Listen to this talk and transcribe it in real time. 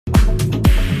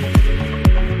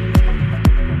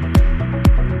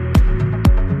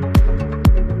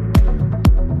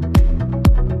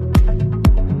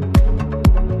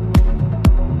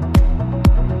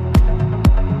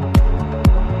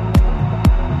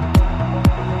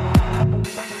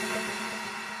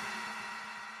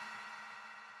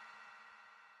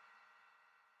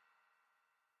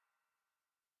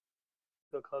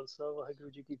Khalsa,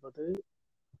 Waheguru Ji Ki Fateh.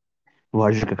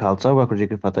 Waheguru ji ਕਾ ਖਾਲਸਾ ਵਾਹਿਗੁਰੂ ਜੀ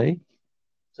ਕੀ ਫਤਿਹ.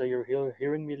 So you're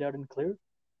hearing me loud and clear?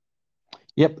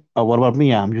 Yep. What about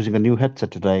me? I'm using a new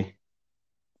headset today.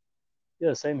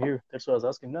 Yeah, same here. That's what I was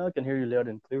asking. Now I can hear you loud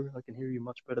and clear. I can hear you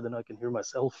much better than I can hear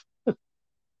myself.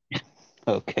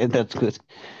 Okay, that's good.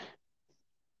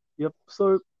 Yep.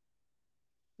 So,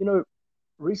 you know,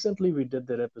 recently we did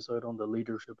that episode on the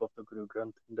leadership of the Guru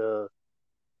Granth, and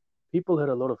people had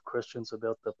a lot of questions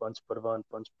about the Panch Parvan,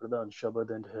 Panch Pradhan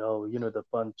Shabad, and how, the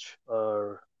Panch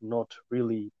are not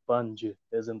really Panj,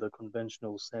 as in the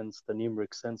conventional sense, the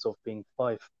numeric sense of being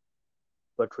five,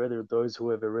 but rather those who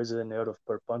have arisen out of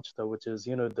Parpanchta, which is,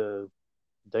 the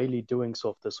daily doings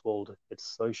of this world, its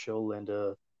social and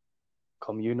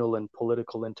communal and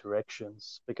political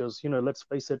interactions. Because, let's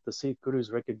face it, the Sikh Gurus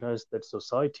recognized that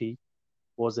society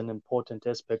was an important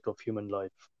aspect of human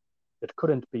life. It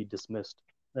couldn't be dismissed.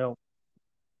 Now,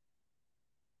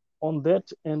 on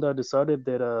that end, I decided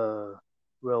that,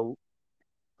 well,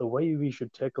 the way we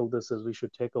should tackle this is we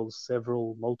should tackle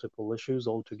several multiple issues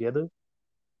altogether.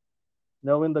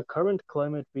 Now, in the current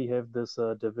climate, we have this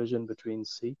division between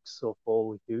Sikhs of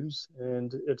all hues,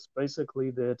 and it's basically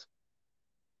that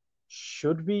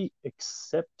should we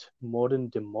accept modern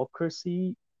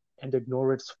democracy and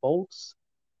ignore its faults,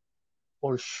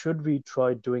 or should we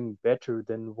try doing better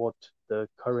than what the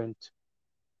current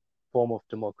form of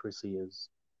democracy is?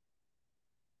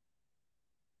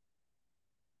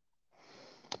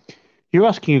 You're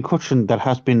asking a question that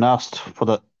has been asked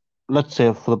let's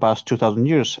say, for the past 2,000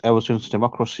 years, ever since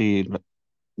democracy,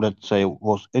 let's say,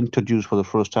 was introduced for the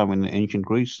first time in ancient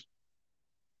Greece.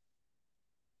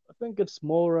 I think it's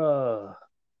more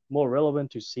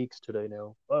relevant to Sikhs today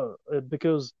now,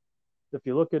 because if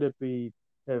you look at it, we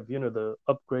have the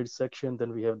upgrade section,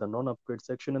 then we have the non-upgrade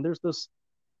section, and there's this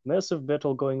massive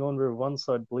battle going on where one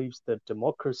side believes that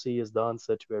democracy is the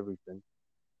answer to everything,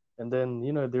 and then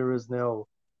there is now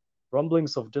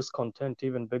rumblings of discontent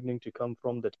even beginning to come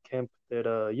from that camp that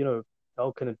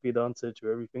how can it be the answer to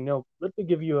everything? Now let me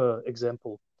give you an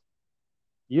example.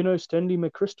 Stanley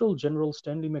McChrystal, General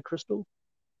Stanley McChrystal.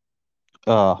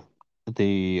 Uh,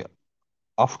 the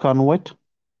Afghan wit.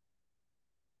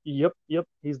 Yep,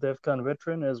 he's the Afghan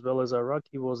veteran as well as Iraq.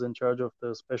 He was in charge of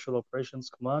the Special Operations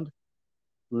Command,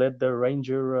 led the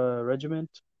Ranger Regiment.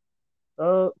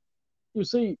 uh you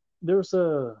see, there's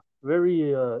a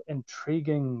very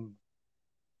intriguing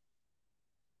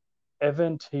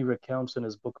event he recounts in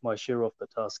his book My Share of the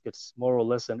Task. It's more or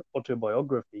less an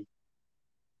autobiography.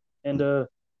 And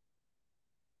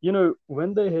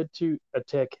when they had to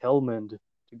attack Helmand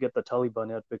to get the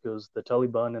Taliban out, because the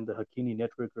Taliban and the Haqqani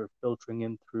network were filtering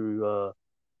in through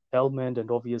Helmand,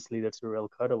 and obviously that's where Al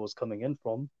Qaeda was coming in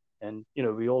from. And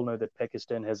we all know that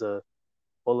Pakistan has a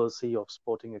policy of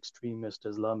supporting extremist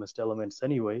Islamist elements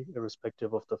anyway,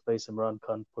 irrespective of the face Imran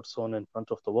Khan puts on in front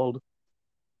of the world.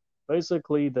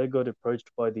 Basically, they got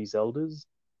approached by these elders,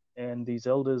 and these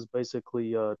elders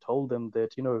basically told them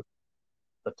that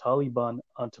the Taliban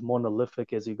aren't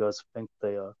monolithic as you guys think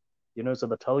they are. So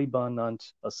the Taliban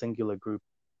aren't a singular group.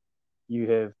 You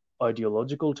have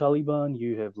ideological Taliban,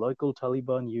 you have local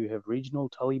Taliban, you have regional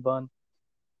Taliban.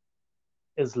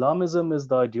 Islamism is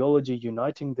the ideology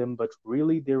uniting them, but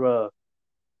really there are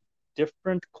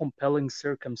different compelling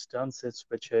circumstances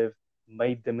which have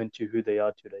made them into who they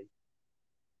are today.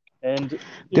 And you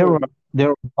There know, are there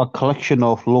are a collection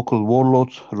of local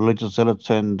warlords, religious zealots,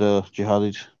 and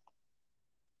jihadis.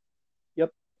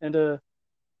 yep. And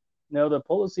now the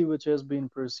policy which has been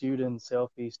pursued in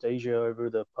Southeast Asia over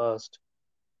the past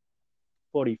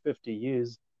 40, 50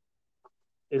 years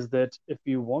is that if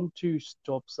you want to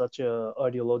stop such a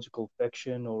ideological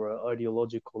faction or a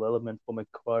ideological element from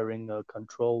acquiring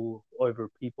control over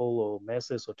people or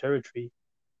masses or territory,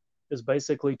 is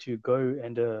basically to go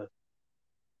and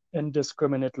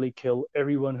indiscriminately kill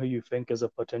everyone who you think is a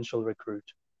potential recruit,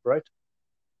 right?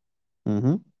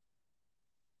 Hmm.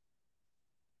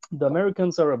 The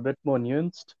Americans are a bit more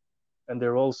nuanced, and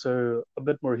they're also a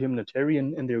bit more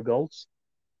humanitarian in their goals.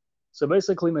 So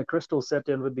basically, McChrystal sat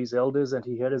down with these elders, and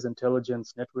he had his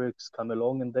intelligence networks come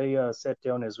along, and they sat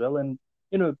down as well, and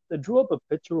they drew up a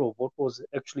picture of what was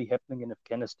actually happening in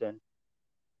Afghanistan.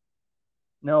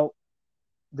 Now,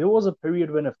 there was a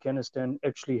period when Afghanistan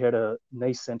actually had a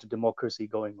nascent democracy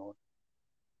going on,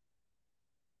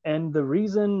 and the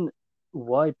reason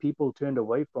why people turned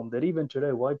away from that, even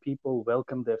today, why people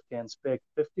welcome the Afghans back,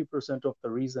 50% of the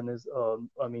reason is,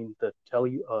 the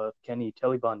Afghani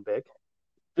Taliban back.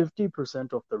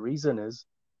 50% of the reason is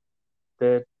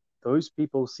that those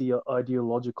people see an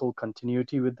ideological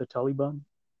continuity with the Taliban.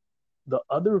 The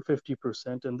other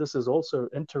 50%, and this is also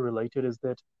interrelated, is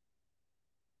that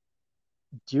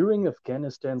during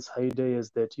Afghanistan's heyday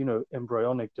as that,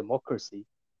 embryonic democracy,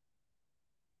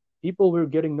 people were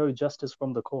getting no justice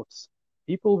from the courts.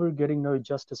 People were getting no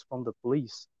justice from the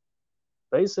police.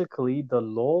 Basically, the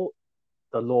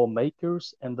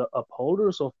lawmakers and the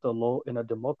upholders of the law in a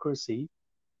democracy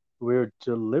were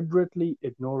deliberately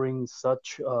ignoring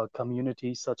such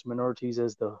communities, such minorities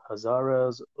as the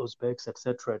Hazaras, Uzbeks,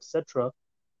 etc.,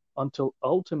 until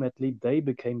ultimately they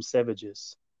became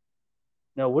savages.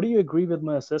 Now, would you agree with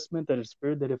my assessment that it's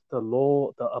fair that if the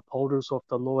upholders of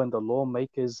the law and the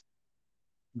lawmakers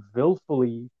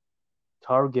willfully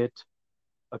target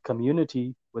a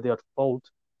community without fault,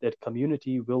 that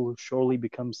community will surely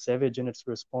become savage in its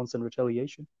response and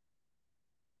retaliation?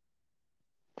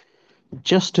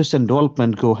 Justice and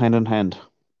development go hand in hand.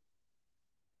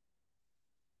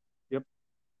 Yep.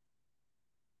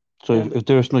 So And if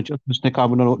there is no justice, there can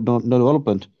be no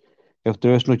development. If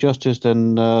there is no justice,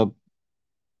 then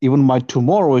even my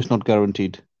tomorrow is not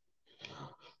guaranteed.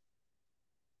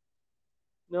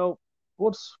 now,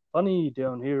 what's funny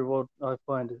down here, what I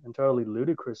find entirely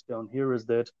ludicrous down here, is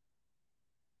that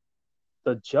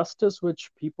the justice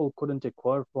which people couldn't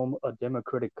acquire from a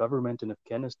democratic government in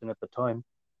Afghanistan at the time,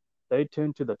 they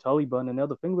turned to the Taliban. And now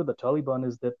the thing with the Taliban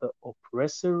is that the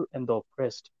oppressor and the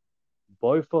oppressed,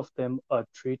 both of them are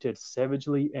treated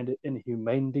savagely and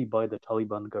inhumanely by the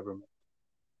Taliban government.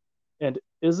 And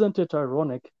isn't it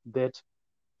ironic that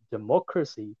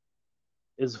democracy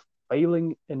is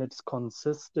failing in its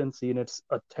consistency, in its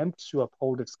attempts to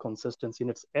uphold its consistency, in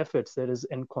its efforts that is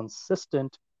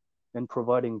inconsistent in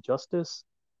providing justice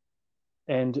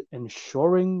and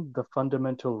ensuring the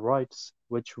fundamental rights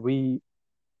which we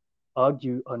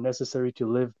argue are necessary to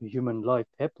live human life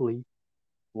happily,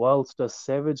 whilst a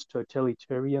savage,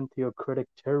 totalitarian, theocratic,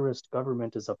 terrorist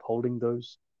government is upholding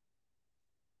those?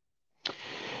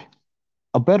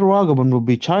 A better argument would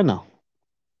be China.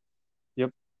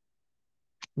 Yep.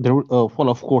 Well,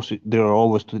 of course, there are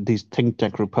always these think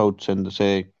tank reports, and they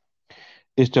say,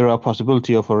 is there a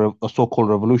possibility of a so-called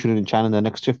revolution in China in the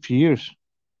next 50 years?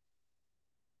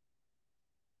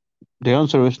 The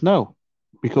answer is no,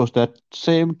 because that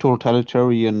same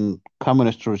totalitarian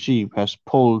communist regime has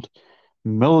pulled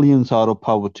millions out of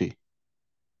poverty.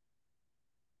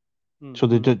 So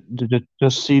Mm-hmm. they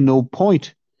just see no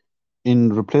point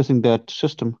in replacing that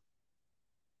system.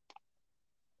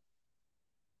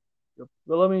 Yep.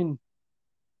 Well, I mean,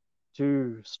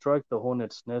 to strike the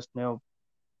hornet's nest now,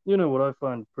 what I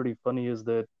find pretty funny is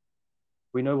that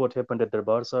we know what happened at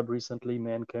Darbar Sahib recently.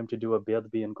 Man came to do a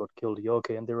Beadbi and got killed. Yeah,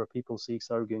 okay, and there are people, Sikhs,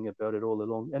 arguing about it all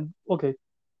along. And okay,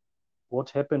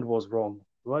 what happened was wrong,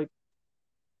 right?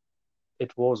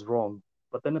 It was wrong.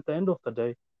 But then at the end of the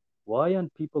day, why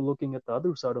aren't people looking at the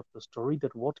other side of the story,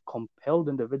 that what compelled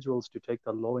individuals to take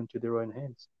the law into their own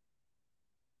hands?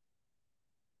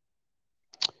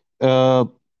 Uh,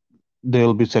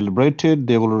 they'll be celebrated,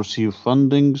 they will receive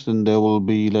fundings, and they will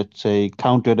be, let's say,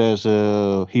 counted as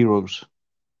heroes.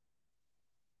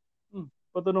 Hmm.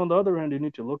 But then on the other hand, you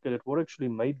need to look at it. What actually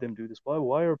made them do this?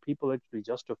 Why are people actually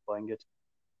justifying it?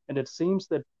 And it seems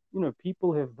that,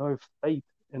 people have no faith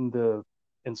in the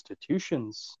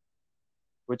institutions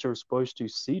which are supposed to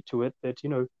see to it that,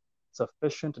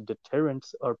 sufficient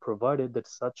deterrents are provided that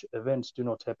such events do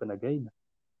not happen again.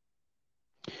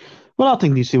 Well, I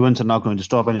think these events are not going to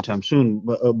stop anytime soon.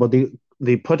 But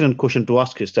the pertinent question to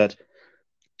ask is that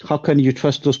how can you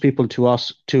trust those people to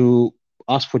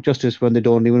ask for justice when they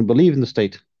don't even believe in the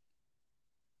state?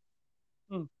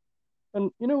 Hmm.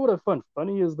 And what I find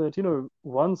funny is that,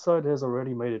 one side has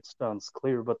already made its stance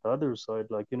clear, but the other side,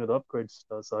 like, the upgrade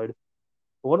side,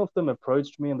 one of them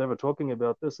approached me and they were talking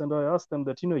about this. And I asked them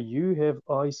that, you have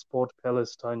I Sport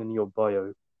Palestine in your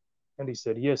bio. And he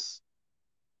said, yes.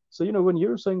 So, when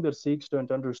you're saying that Sikhs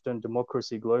don't understand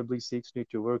democracy globally, Sikhs need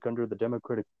to work under the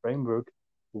democratic framework,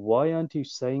 why aren't you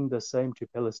saying the same to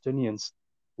Palestinians?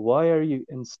 Why are you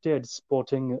instead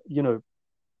spotting,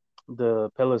 the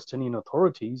Palestinian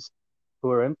authorities who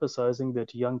are emphasizing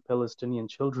that young Palestinian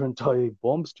children tie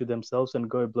bombs to themselves and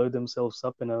go blow themselves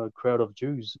up in a crowd of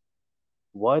Jews?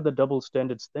 Why the double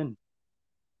standards then?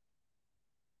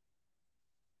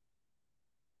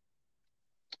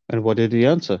 And what did he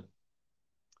answer?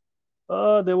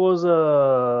 There was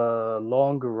a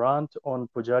long rant on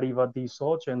Pujari Vadi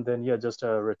Soch and then, yeah, just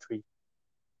a retreat.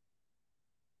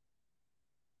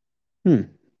 Hmm.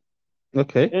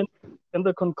 Okay. And and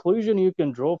the conclusion you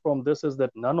can draw from this is that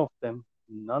none of them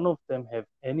have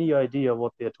any idea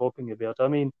what they're talking about. I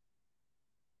mean,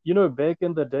 back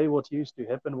in the day, what used to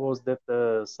happen was that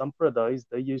the Sampradais,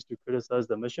 they used to criticize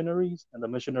the missionaries, and the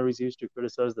missionaries used to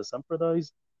criticize the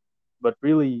Sampradais. But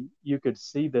really, you could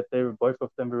see that they were both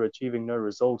of them were achieving no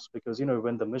results because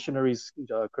when the missionaries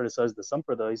criticized the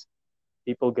Sampradayas,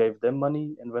 people gave them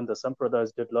money, and when the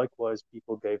Sampradayas did likewise,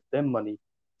 people gave them money.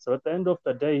 So at the end of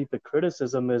the day, the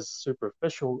criticism is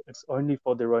superficial. It's only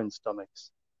for their own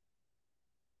stomachs.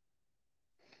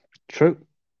 True.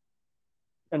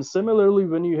 And similarly,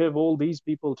 when you have all these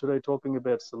people today talking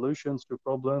about solutions to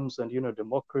problems and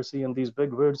democracy and these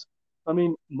big words, I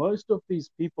mean, most of these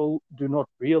people do not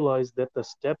realize that the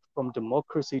step from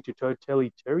democracy to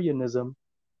totalitarianism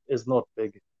is not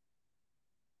big.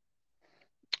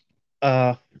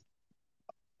 Uh,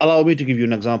 Allow me to give you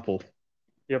an example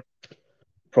Yep,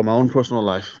 from my own personal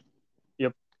life.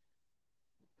 yep,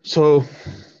 So,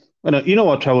 I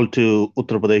traveled to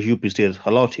Uttar Pradesh, UP state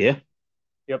a lot here.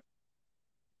 yep.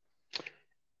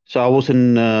 So I was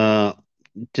in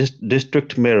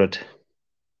District Meerut.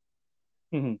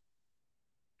 Hmm.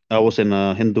 I was in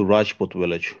a Hindu Rajput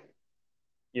village.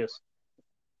 Yes.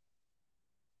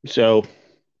 So,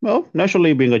 well,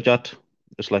 naturally being a Jat,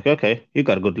 it's like, okay, you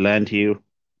got good land here,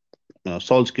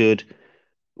 salt's good,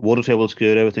 water table's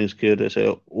good, everything's good.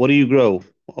 So, what do you grow?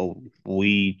 Oh,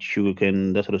 wheat,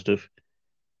 sugarcane, that sort of stuff.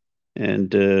 And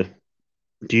do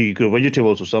you grow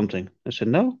vegetables or something? I said,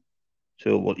 no.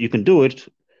 So, what you can do it.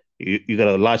 You got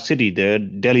a large city there.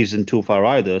 Delhi isn't too far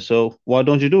either. So, why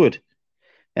don't you do it?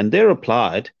 And they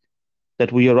replied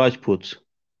that we are Rajputs.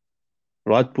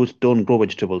 Rajputs don't grow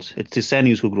vegetables. It's the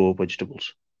Sanis who grow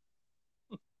vegetables.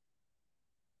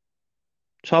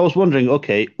 So I was wondering,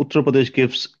 okay, Uttar Pradesh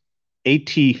gives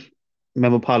 80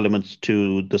 member parliaments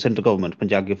to the central government.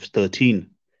 Punjab gives 13.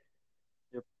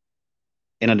 Yep.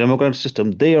 In a democratic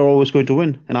system, they are always going to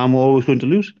win, and I'm always going to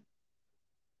lose.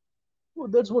 Well,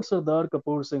 that's what Sardar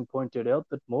Kapoor Singh pointed out,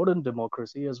 that modern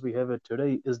democracy as we have it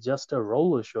today is just a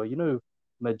roller show.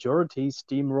 Majority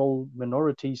steamroll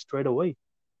minority straight away.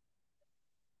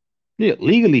 Yeah,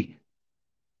 legally.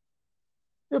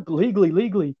 Yep,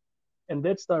 legally. And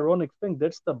that's the ironic thing.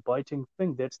 That's the biting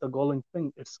thing. That's the galling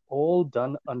thing. It's all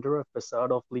done under a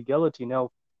facade of legality. Now,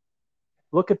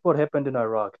 look at what happened in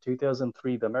Iraq,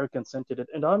 2003. The Americans entered it.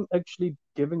 And I'm actually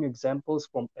giving examples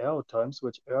from our times,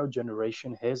 which our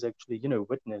generation has actually,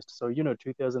 witnessed. So,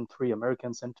 2003,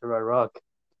 Americans enter Iraq,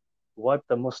 wipe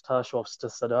the mustache off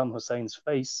Saddam Hussein's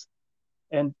face.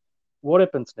 And what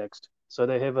happens next? So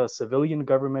they have a civilian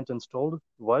government installed.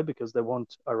 Why? Because they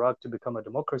want Iraq to become a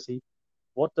democracy.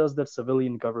 What does that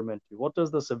civilian government do? What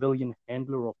does the civilian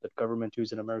handler of that government,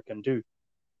 who's an American, do?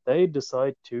 They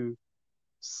decide to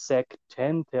sack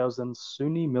 10,000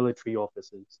 Sunni military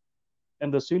officers.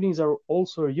 And the Sunnis are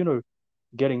also,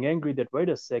 getting angry that, wait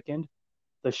a second,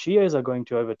 the Shias are going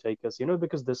to overtake us,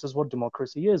 because this is what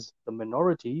democracy is. The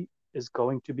minority is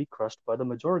going to be crushed by the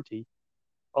majority.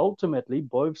 Ultimately,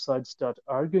 both sides start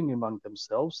arguing among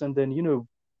themselves. And then,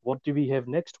 what do we have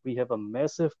next? We have a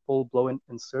massive full blown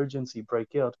insurgency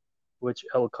breakout, which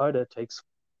Al Qaeda takes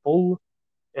full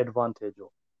advantage of,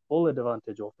 full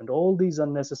advantage of. And all these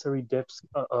unnecessary deaths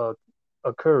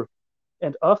occur.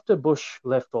 And after Bush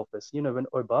left office, when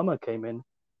Obama came in,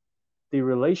 the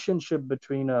relationship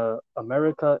between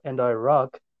America and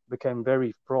Iraq became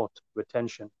very fraught with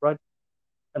tension, right?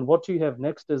 And what you have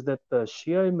next is that the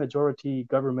Shia majority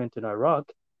government in Iraq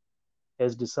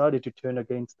has decided to turn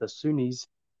against the Sunnis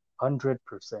 100%.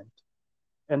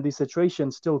 And the situation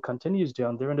still continues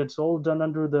down there, and it's all done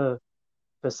under the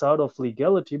facade of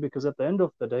legality because at the end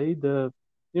of the day, the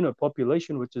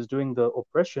population which is doing the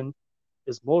oppression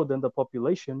is more than the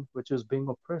population which is being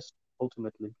oppressed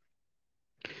ultimately.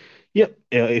 Yep.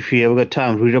 If you ever get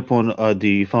time, read up on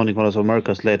the founding fathers of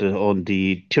America's letter on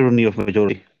the tyranny of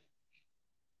majority.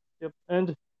 Yep.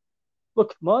 And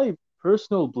look, my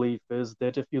personal belief is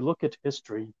that if you look at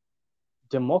history,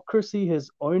 democracy has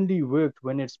only worked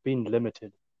when it's been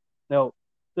limited. Now,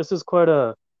 this is quite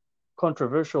a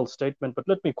controversial statement, but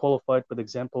let me qualify it with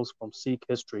examples from Sikh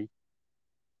history.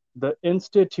 The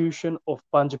institution of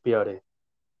Panj Pyare,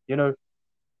 you know,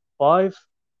 five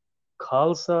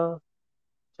Khalsa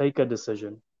take a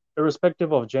decision,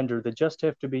 irrespective of gender. They just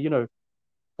have to be,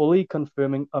 fully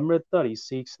confirming Amritdhari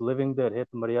Sikhs living their Het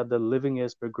Maryada, living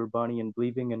as per Gurbani and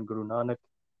believing in Guru Nanak,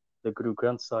 the Guru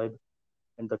Granth Sahib,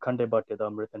 and the Khande Bhatya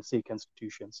Amrit and Sikh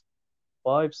institutions.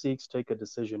 Five Sikhs take a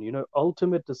decision.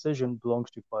 Ultimate decision belongs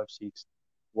to five Sikhs.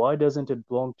 Why doesn't it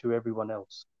belong to everyone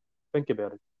else? Think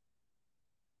about it.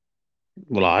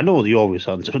 Well, I know the obvious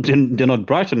answer. They're not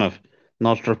bright enough,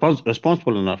 not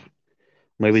responsible enough.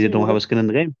 Maybe they See don't have what? a skin in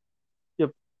the game.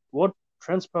 Yep. What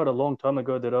transpired a long time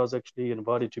ago that I was actually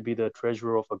invited to be the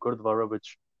treasurer of a Gurdwara,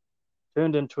 which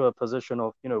turned into a position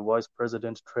of, vice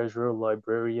president, treasurer,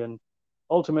 librarian,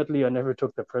 Ultimately, I never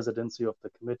took the presidency of the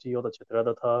committee or the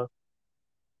Chitradatha.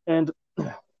 And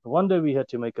one day we had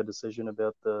to make a decision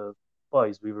about the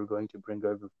pies we were going to bring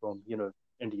over from,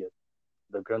 India,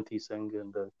 the Granthi Singh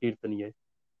and the Kirtaniye.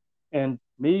 And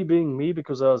me being me,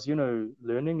 because I was,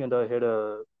 learning, and I had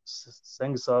a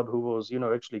Singh Saab who was,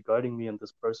 actually guiding me in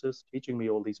this process, teaching me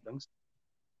all these things.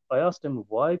 I asked him,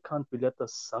 why can't we let the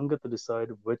Sangat decide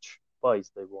which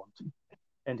pies they want?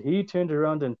 And he turned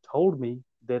around and told me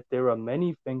that there are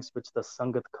many things which the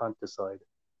Sangat can't decide.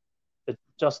 It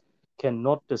just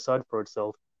cannot decide for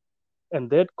itself. And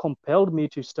that compelled me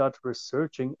to start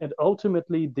researching. And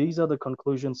ultimately, these are the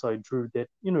conclusions I drew that,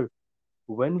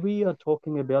 when we are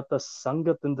talking about the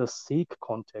Sangat in the Sikh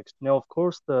context, now, of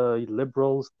course, the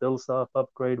liberals, Dilsaf,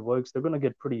 Upgrade, Wokes, they're going to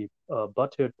get pretty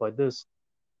butthurt by this.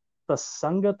 The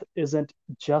Sangat isn't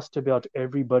just about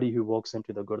everybody who walks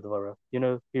into the Gurdwara.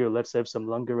 Here, let's have some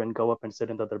langar and go up and sit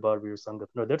in the Darbar with your Sangat.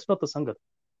 No, that's not the Sangat.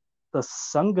 The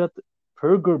Sangat,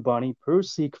 per Gurbani, per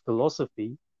Sikh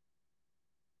philosophy,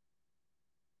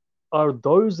 are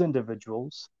those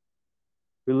individuals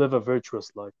who live a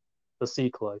virtuous life, the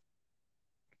Sikh life.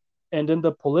 And in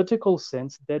the political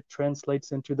sense, that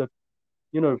translates into the,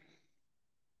 you know,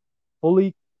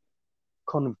 fully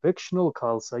convictional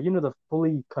Khalsa, the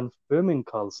fully confirming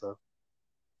Khalsa,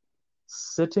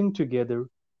 sitting together,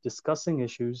 discussing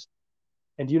issues,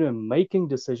 and, making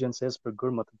decisions as per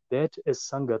Gurmat. That is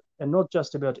Sangat, and not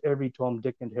just about every Tom,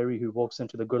 Dick, and Harry who walks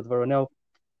into the Gurdwara. Now,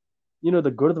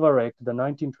 the Gurdwara Act, the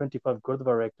 1925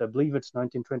 Gurdwara Act, I believe it's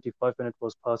 1925 when it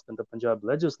was passed in the Punjab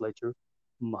legislature.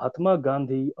 Mahatma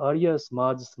Gandhi, Arya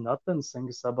Samaj, Sanatan Singh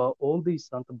Sabha, all these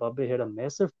Sant Babe had a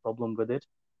massive problem with it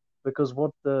because what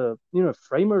the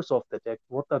framers of that act,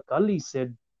 what the Kali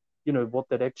said, what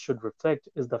that act should reflect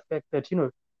is the fact that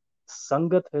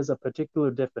Sangat has a particular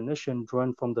definition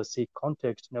drawn from the Sikh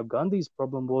context. Now Gandhi's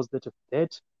problem was that if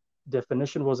that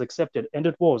definition was accepted, and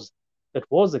it was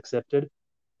accepted,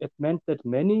 it meant that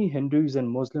many Hindus and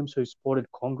Muslims who supported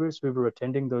Congress who were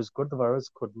attending those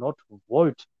gurdwaras could not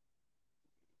vote,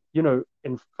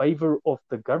 in favor of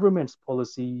the government's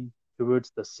policy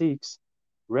towards the Sikhs.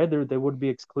 Rather, they would be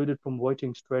excluded from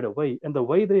voting straight away. And the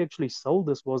way they actually sold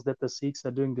this was that the Sikhs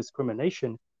are doing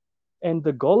discrimination. And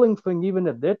the galling thing, even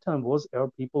at that time, was our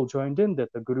people joined in,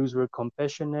 that the Gurus were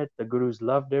compassionate, the Gurus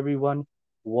loved everyone.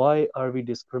 Why are we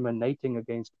discriminating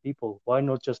against people? Why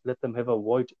not just let them have a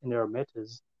vote in our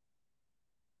matters?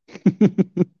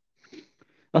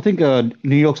 I think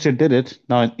New York State did it.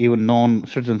 Now even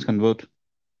non-citizens can vote.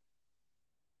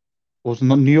 Was it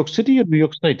not New York City or New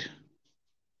York State?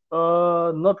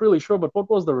 Not really sure, but what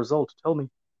was the result? Tell me.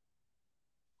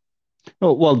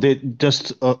 Oh, well, they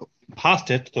just passed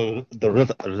it, so the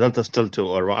result is still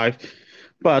to arrive.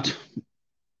 But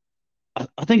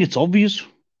I think it's obvious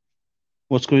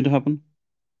what's going to happen.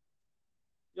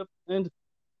 Yep. And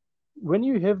when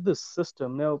you have this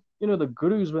system, now, the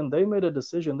Gurus, when they made a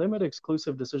decision, they made an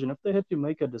exclusive decision. If they had to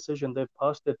make a decision, they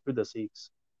passed it through the Sikhs,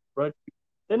 right?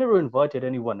 They never invited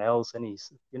anyone else, any,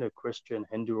 Christian,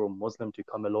 Hindu, or Muslim to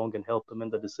come along and help them in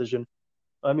the decision.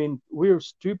 I mean, we're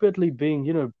stupidly being,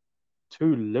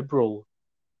 too liberal,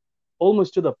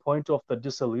 almost to the point of the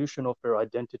dissolution of their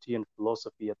identity and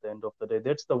philosophy at the end of the day.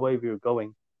 That's the way we're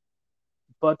going.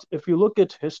 But if you look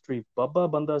at history, Baba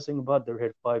Banda Singh Bahadur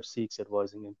had 5 Sikhs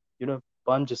advising him,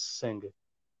 Panj Singh.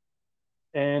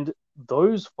 And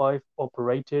those 5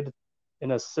 operated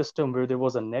in a system where there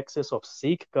was a nexus of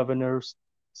Sikh governors,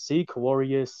 Sikh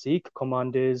warriors, Sikh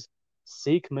commanders,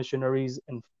 Sikh missionaries,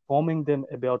 informing them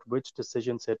about which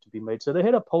decisions had to be made. So they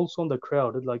had a pulse on the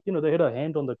crowd, like, they had a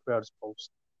hand on the crowd's pulse.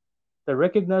 They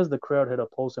recognized the crowd had a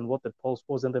pulse and what that pulse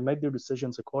was, and they made their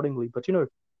decisions accordingly. But the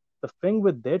thing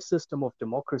with that system of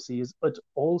democracy is it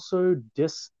also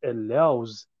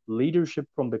disallows leadership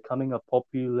from becoming a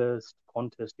populist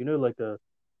contest. Like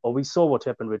well, we saw what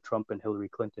happened with Trump and Hillary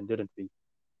Clinton, didn't we?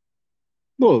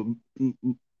 Well,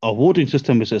 a voting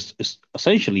system is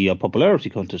essentially a popularity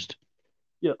contest.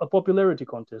 Yeah, a popularity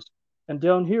contest. And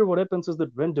down here, what happens is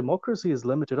that when democracy is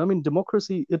limited, I mean,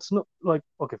 democracy, it's not like,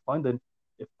 okay, fine then.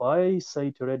 If I say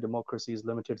today democracy is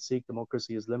limited, Sikh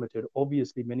democracy is limited,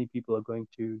 obviously many people are going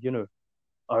to,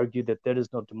 argue that that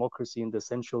is not democracy in the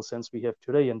essential sense we have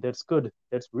today. And that's good.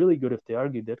 That's really good if they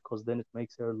argue that, because then it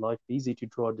makes our life easy to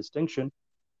draw a distinction.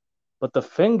 But the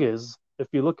thing is, if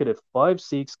you look at it, 5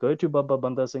 Sikhs go to Baba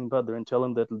Banda Singh Bahadur and tell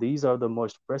him that these are the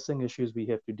most pressing issues we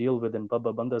have to deal with. And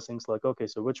Baba Banda Singh's like, okay,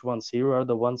 so which ones? Here are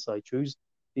the ones I choose.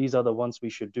 These are the ones we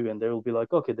should do. And they will be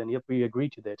like, okay, then yep, we agree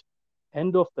to that.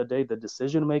 End of the day, the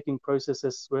decision making process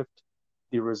is swift.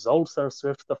 The results are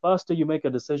swift. The faster you make a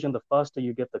decision, the faster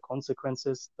you get the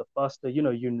consequences, the faster,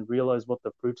 you realize what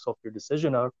the fruits of your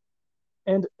decision are.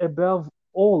 And above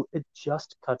all, it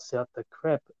just cuts out the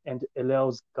crap and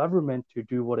allows government to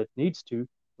do what it needs to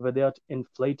without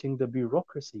inflating the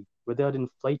bureaucracy, without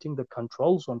inflating the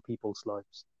controls on people's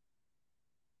lives.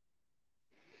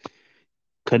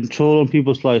 Control on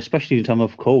people's lives, especially in time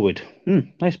of COVID.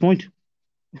 Nice point.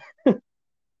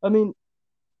 I mean,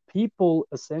 people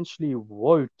essentially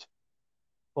vote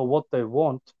for what they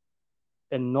want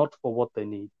and not for what they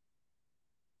need.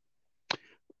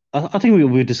 I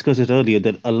think we discussed it earlier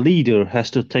that a leader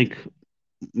has to think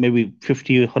maybe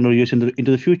 50, 100 years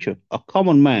into the future. A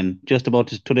common man, just about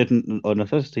his toilet or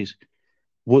necessities.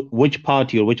 Which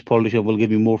party or which politician will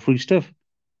give me more free stuff?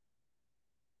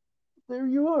 There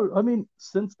you are. I mean,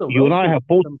 since the You and I welfare have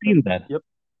both system seen came, that. yep.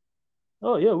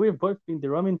 Oh, yeah, we've both been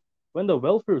there. I mean, when the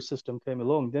welfare system came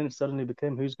along, then it suddenly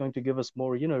became who's going to give us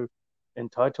more,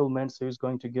 entitlements, who's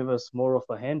going to give us more of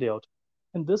a handout.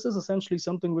 And this is essentially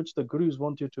something which the gurus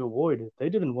wanted to avoid. They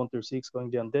didn't want their Sikhs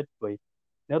going down that way.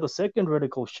 Now, the second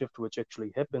radical shift which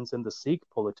actually happens in the Sikh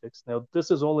politics, now,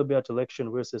 this is all about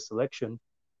election versus selection.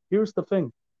 Here's the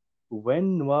thing.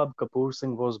 When Nawab Kapoor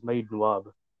Singh was made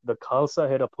Nawab, the Khalsa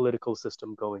had a political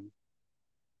system going,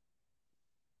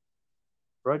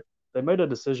 right? They made a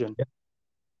decision.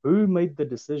 Who made the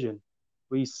decision?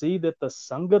 We see that the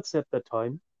Sangats at the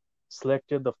time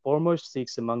selected the foremost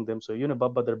Sikhs among them. So,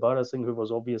 Baba Darbara Singh, who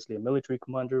was obviously a military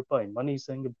commander, Pai Mani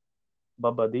Singh,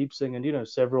 Baba Deep Singh, and,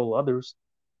 several others.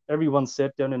 Everyone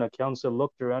sat down in a council,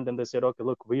 looked around, and they said, okay,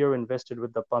 look, we are invested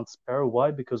with the Panth's power.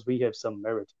 Why? Because we have some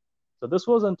merit. So this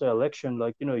wasn't an election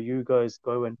like, you guys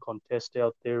go and contest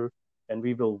out there and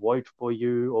we will vote for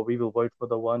you or we will vote for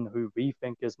the one who we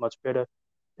think is much better.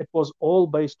 It was all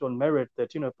based on merit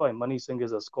that, fine, Mani Singh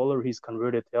is a scholar. He's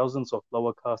converted thousands of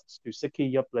lower castes to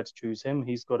Sikhi. Yep, let's choose him.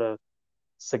 He's got a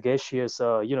sagacious,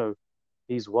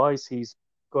 he's wise. He's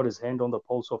got his hand on the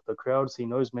pulse of the crowds. He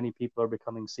knows many people are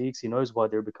becoming Sikhs. He knows why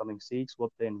they're becoming Sikhs,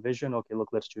 what they envision. Okay, look,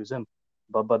 let's choose him.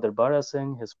 Baba Darbara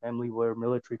Singh, his family were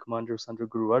military commanders under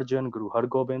Guru Arjan, Guru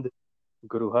Hargobind,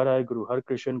 Guru Harai, Guru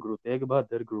Harkrishan, Guru Tegh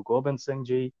Bahadur, Guru Gobind Singh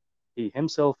Ji. He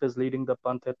himself is leading the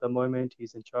Panth at the moment.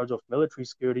 He's in charge of military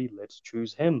security. Let's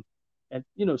choose him. And,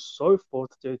 so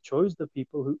forth. They chose the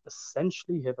people who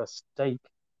essentially have a stake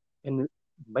in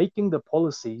making the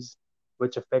policies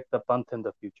which affect the Panth in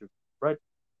the future, right?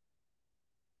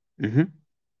 Hmm.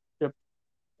 Yep.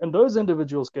 And those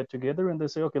individuals get together and they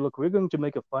say, okay, look, we're going to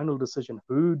make a final decision.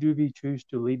 Who do we choose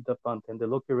to lead the Panth? And they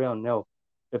look around now.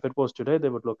 If it was today, they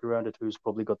would look around at who's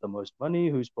probably got the most money,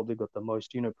 who's probably got the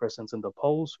most, presence in the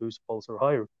polls, whose polls are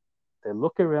higher. They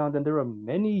look around and there are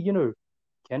many,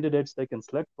 candidates they can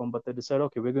select from, but they decide,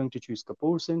 okay, we're going to choose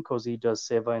Kapoor Singh because he does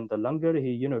seva in the langar.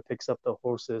 He, picks up the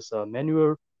horses'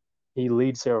 manure. He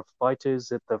leads our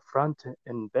fighters at the front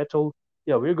in battle.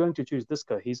 Yeah, we're going to choose this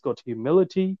guy. He's got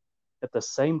humility. At the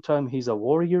same time, he's a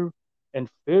warrior. And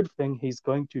third thing, he's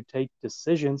going to take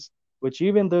decisions, which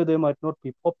even though they might not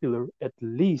be popular, at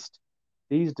least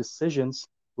these decisions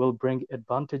will bring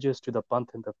advantages to the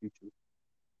Panth in the future.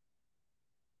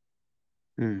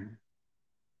 Mm.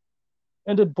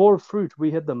 And it bore fruit.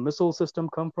 We had the missile system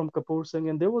come from Kapoor Singh,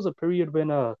 and there was a period when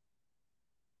the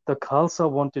Khalsa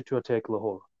wanted to attack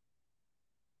Lahore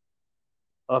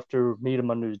after Mir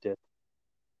Manu's death.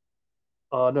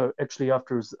 No, actually,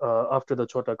 after the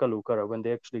Chota Kalukara, when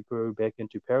they actually grew back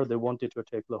into power, they wanted to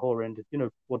attack Lahore. And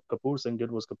what Kapoor Singh did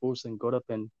was Kapoor Singh got up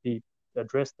and he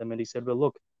addressed them and he said, "Well,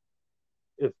 look,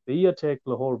 if we attack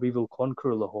Lahore, we will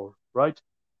conquer Lahore, right?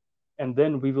 And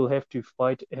then we will have to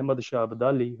fight Ahmad Shah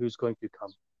Abdali, who's going to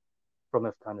come from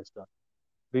Afghanistan.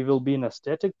 We will be in a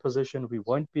static position. We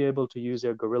won't be able to use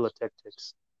our guerrilla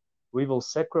tactics. We will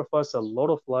sacrifice a lot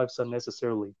of lives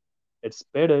unnecessarily. It's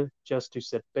better just to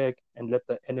sit back and let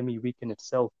the enemy weaken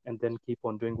itself and then keep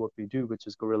on doing what we do, which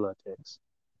is guerrilla attacks."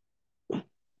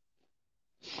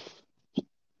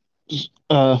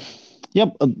 Uh,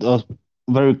 yep,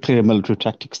 very clear military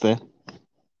tactics there.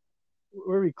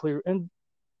 Very clear. And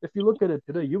if you look at it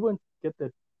today, you won't get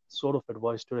that sort of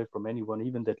advice today from anyone,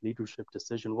 even that leadership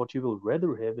decision. What you will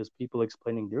rather have is people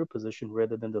explaining their position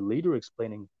rather than the leader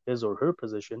explaining his or her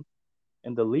position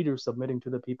and the leader submitting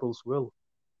to the people's will.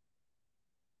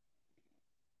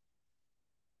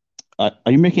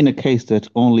 Are you making a case that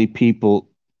only people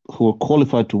who are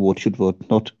qualified to vote should vote,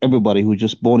 not everybody who's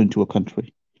just born into a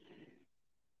country?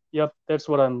 Yep, that's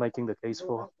what I'm making the case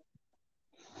for.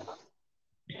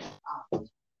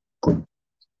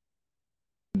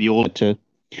 The old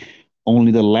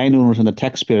only the landowners and the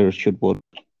taxpayers should vote.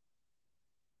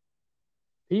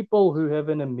 People who have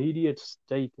an immediate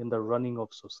stake in the running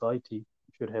of society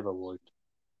should have a vote.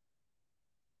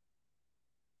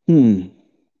 Hmm.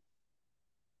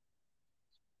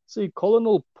 See,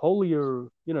 Colonel Polier,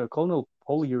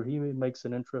 he makes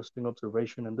an interesting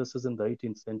observation, and this is in the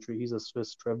 18th century. He's a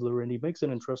Swiss traveler, and he makes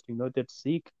an interesting note that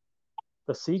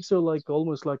the Sikhs are like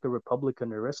almost like a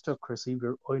republican aristocracy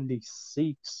where only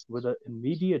Sikhs with an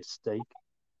immediate stake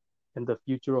in the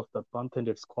future of the Panth and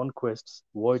its conquests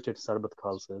vote at Sarbat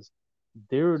Khalsa's.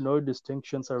 There no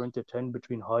distinctions are entertained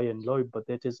between high and low, but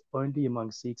that is only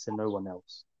among Sikhs and no one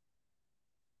else.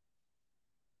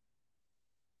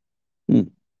 Hmm.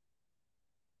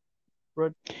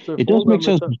 Right? So It for does all the make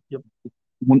sense meta, yep,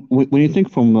 when you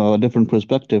think from a different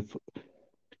perspective.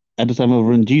 At the time of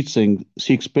Ranjit Singh,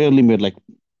 Sikhs barely made like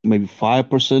maybe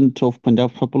 5% of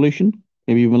Punjab population,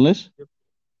 maybe even less. yep,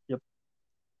 yep.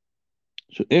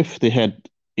 So if they had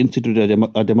instituted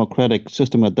a democratic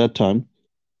system at that time,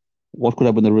 what could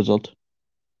have been the result?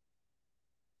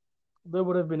 They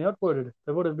would have been outvoted.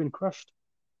 They would have been crushed.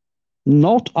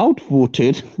 Not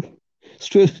outvoted,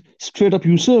 straight up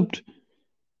usurped.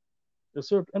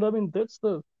 Usurped. And I mean, that's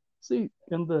the see,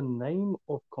 in the name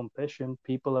of compassion,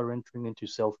 people are entering into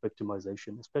self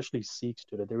victimization, especially Sikhs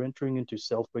today. They're entering into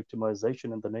self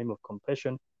victimization in the name of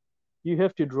compassion. You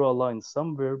have to draw a line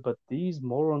somewhere, but these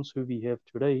morons who we have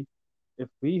today, if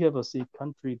we have a Sikh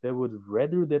country, they would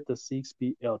rather that the Sikhs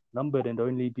be outnumbered and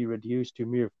only be reduced to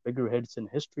mere figureheads in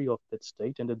history of that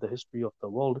state and in the history of the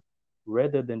world,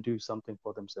 rather than do something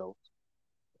for themselves.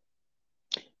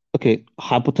 Okay,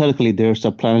 hypothetically, there's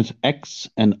a planet X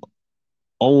and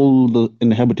all the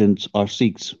inhabitants are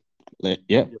Sikhs.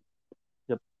 Yeah. Yep,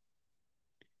 yep,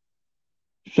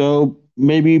 So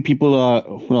maybe people are,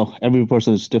 every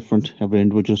person is different. Every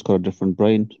individual's got a different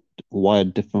brain,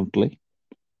 wired differently.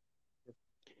 yep,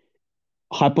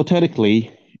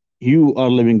 Hypothetically, you are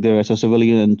living there as a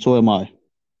civilian, and so am I.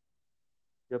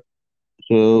 yep.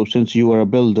 So, since you are a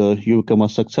builder, you become a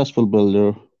successful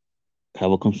builder,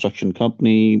 have a construction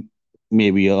company,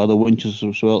 maybe other ventures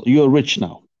as well. You're rich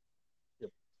now.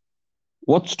 Yep.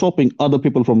 What's stopping other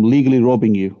people from legally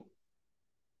robbing you?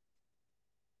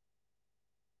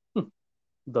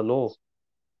 The law.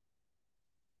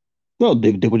 Well,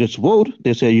 they would just vote.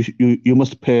 They say you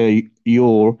must pay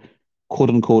your quote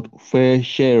unquote fair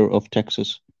share of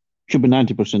taxes. Should be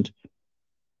 90%.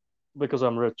 Because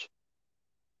I'm rich.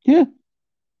 Yeah,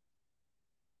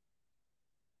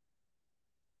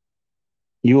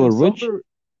 you are And rich. somewhere,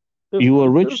 if You are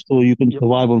if rich, there's so you can yep,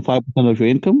 survive on 5% of your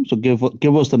income. So give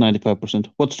us the 95%.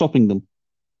 What's stopping them?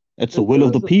 It's the if will there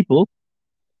of the is a people.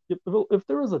 yep, well, if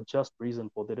there is a just reason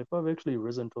for that, if I've actually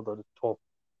risen to the top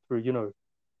through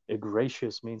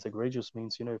egregious means,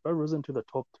 if I've risen to the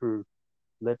top through,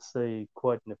 let's say,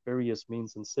 quite nefarious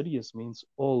means, insidious means,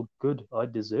 all good. I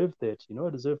deserve that. I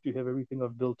deserve to have everything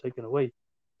I've built taken away.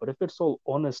 But if it's all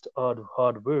honest,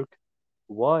 hard work,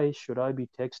 why should I be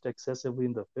taxed excessively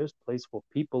in the first place for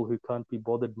people who can't be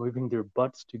bothered moving their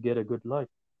butts to get a good life?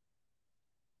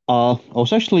 I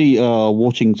was actually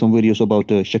watching some videos about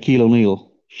Shaquille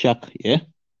O'Neal, Shaq, yeah.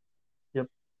 Yep,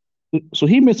 yep, So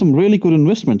he made some really good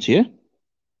investments, yeah.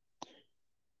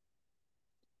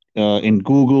 In mm,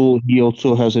 Google, he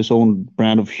also has his own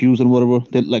brand of shoes and whatever.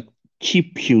 They're like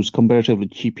cheap shoes, comparatively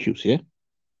cheap shoes, yeah.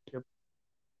 yep.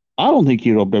 I don't think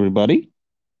he robbed everybody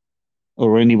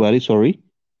or anybody. Sorry,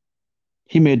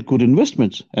 he made good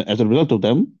investments. As a result of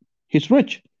them, he's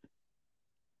rich.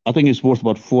 I think he's worth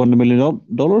about $400 million,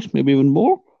 maybe even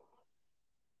more.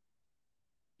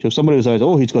 So somebody decides,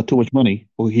 oh, he's got too much money.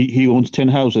 Oh, he owns 10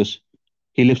 houses.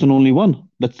 He lives in only one.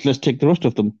 Let's take the rest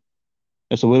of them.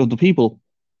 That's the will of the people.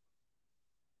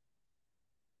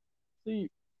 See,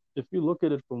 if you look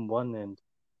at it from one end,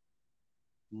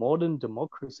 modern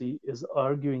democracy is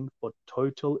arguing for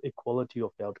total equality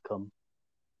of outcome.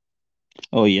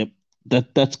 Oh, yeah.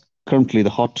 That's currently the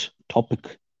hot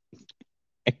topic.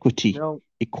 Equity, Now,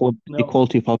 now,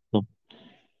 equality of outcome.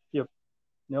 yep.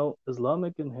 Now,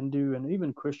 Islamic and Hindu and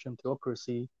even Christian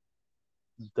theocracy,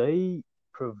 they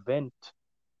prevent,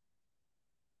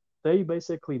 they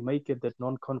basically make it that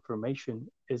non-confirmation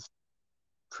is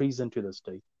treason to the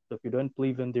state. So if you don't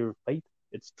believe in their faith,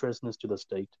 it's treasonous to the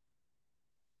state.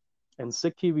 And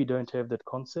Sikhi, we don't have that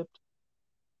concept.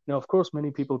 Now, of course,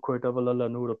 many people quote Avalala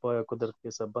Noor Apaya Kudrat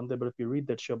ke sab bande, but if you read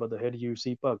that Shabad ahead, you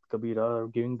see Pak Kabir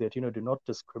arguing that, do not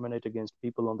discriminate against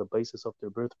people on the basis of their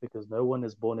birth because no one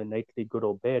is born innately good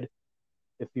or bad.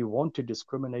 If you want to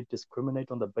discriminate,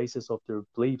 discriminate on the basis of their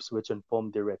beliefs which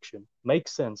inform their action.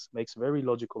 Makes sense, makes very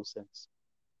logical sense.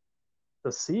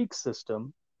 The Sikh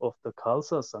system of the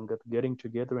Khalsa Sangat getting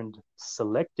together and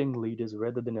selecting leaders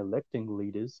rather than electing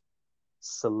leaders,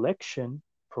 Selection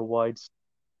provides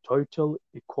total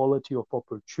equality of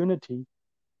opportunity,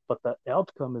 but the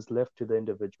outcome is left to the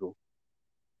individual.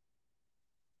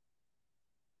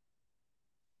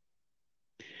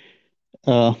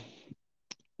 Uh,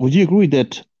 would you agree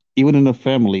that even in a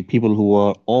family, people who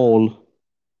are all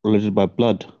related by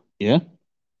blood, yeah,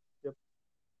 Yep.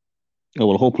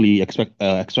 well, hopefully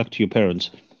expect your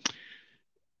parents.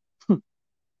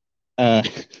 Uh,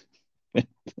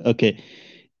 okay,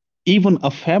 even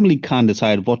a family can't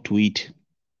decide what to eat.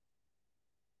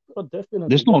 Oh, definitely,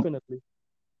 There's not, definitely.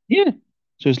 yeah.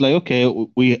 So it's like, okay,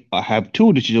 we have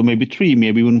two dishes, or maybe three,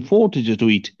 maybe even four dishes to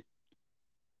eat.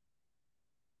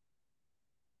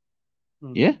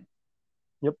 Mm. Yeah.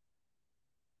 Yep.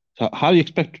 So how do you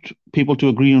expect people to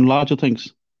agree on larger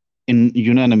things in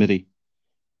unanimity?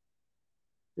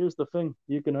 Here's the thing: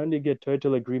 you can only get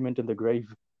total agreement in the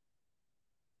grave.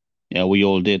 Yeah, we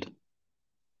all did.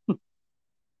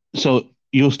 So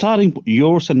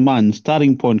yours and mine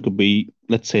starting point could be,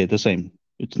 let's say, the same.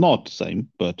 It's not the same,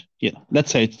 but yeah,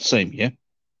 let's say it's the same. Yeah,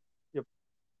 Yep.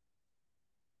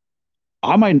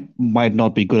 I might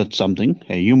not be good at something,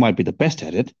 and you might be the best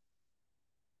at it.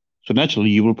 So naturally,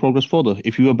 you will progress further.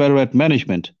 If you are better at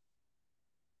management,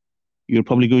 you're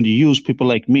probably going to use people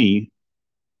like me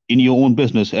in your own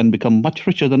business and become much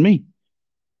richer than me.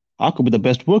 I could be the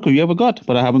best worker you ever got,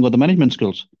 but I haven't got the management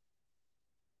skills.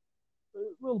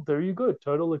 Well, there you go.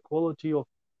 Total equality of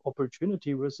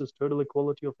opportunity versus total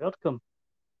equality of outcome.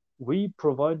 We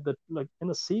provide that, like in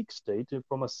a Sikh state,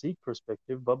 from a Sikh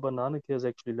perspective, Baba Nanak has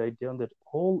actually laid down that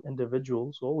all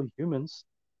individuals, all humans,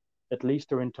 at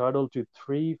least are entitled to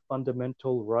three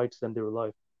fundamental rights in their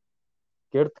life.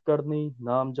 Kirt karni,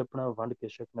 naam japna, vand ke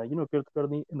shakna. Kirt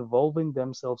karni, involving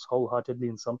themselves wholeheartedly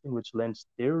in something which lends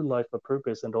their life a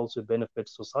purpose and also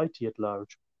benefits society at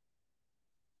large.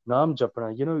 Naam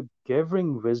japna,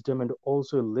 gathering wisdom and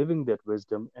also living that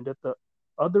wisdom. And at the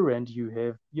other end, you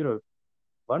have,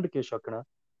 vand ke shakna,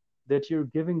 that you're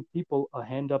giving people a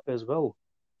hand up as well.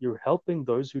 You're helping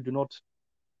those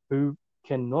who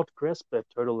cannot grasp that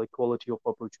total equality of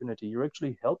opportunity. You're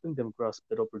actually helping them grasp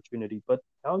that opportunity. But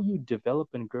how you develop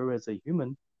and grow as a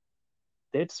human,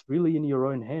 that's really in your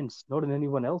own hands, not in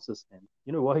anyone else's hand.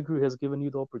 Waheguru has given you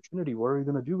the opportunity. What are you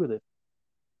going to do with it?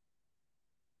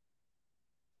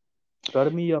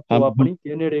 Karmi apo Um, apni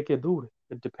kehne reke dur.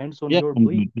 It depends on yeah, your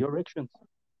belief, your actions.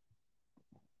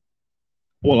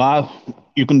 well,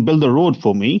 you can build a road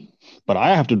for me, but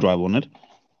I have to drive on it.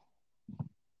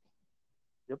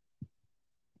 Yep.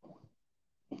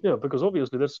 Yeah, because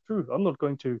obviously that's true. I'm not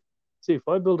going to see if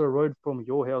I build a road from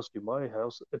your house to my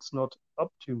house, it's not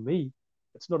up to me.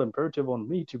 It's not imperative on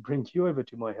me to bring you over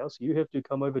to my house. You have to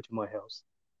come over to my house.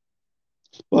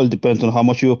 Well, it depends on how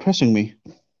much you're pressing me.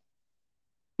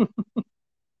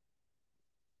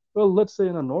 Well, let's say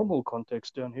in a normal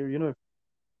context down here,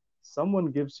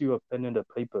 someone gives you a pen and a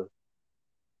paper.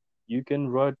 You can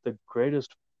write the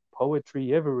greatest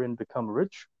poetry ever and become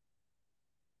rich,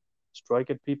 strike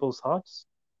at people's hearts,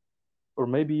 or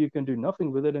maybe you can do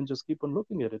nothing with it and just keep on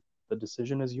looking at it. The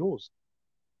decision is yours.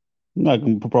 I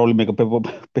can probably make a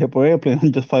paper airplane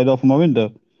and just fly it off my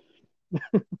window.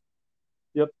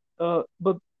 Yep.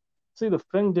 But see, the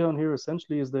thing down here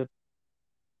essentially is that,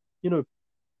 you know,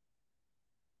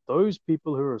 those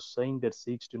people who are saying that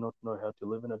Sikhs do not know how to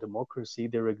live in a democracy,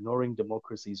 they're ignoring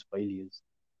democracy's failures.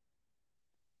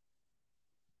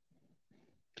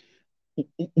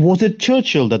 Was it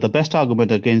Churchill that the best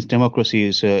argument against democracy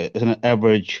is an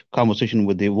average conversation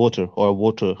with the voter or a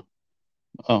voter?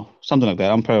 Oh, something like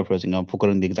that. I'm paraphrasing. I'm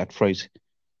forgetting the exact phrase.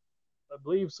 I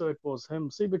believe so. It was him.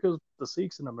 See, because the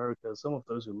Sikhs in America, some of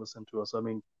those who listen to us, I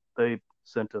mean, they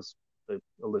sent us, they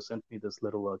sent me this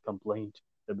little complaint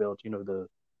about, the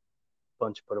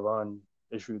Panch Parvan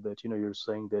issue that, you're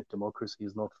saying that democracy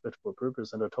is not fit for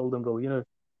purpose. And I told them, well,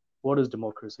 what is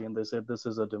democracy? And they said, this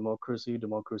is a democracy.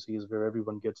 Democracy is where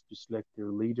everyone gets to select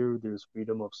their leader. There's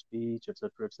freedom of speech,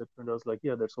 etc., etc. And I was like,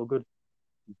 yeah, that's all good.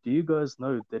 Do you guys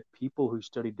know that people who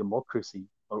study democracy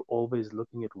are always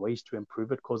looking at ways to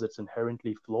improve it because it's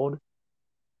inherently flawed?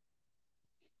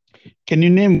 Can you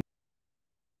name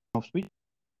of speech?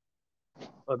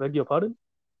 I beg your pardon?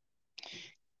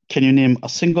 Can you name a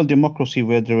single democracy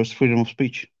where there is freedom of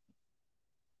speech?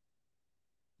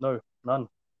 No, none.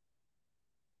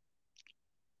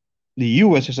 The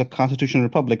US is a constitutional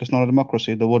republic. It's not a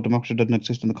democracy. The word democracy doesn't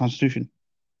exist in the Constitution.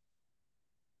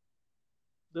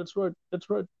 That's right. That's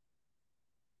right.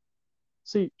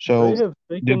 See, they So have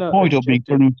the taken a point of being objective.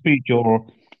 freedom of speech, or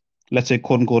let's say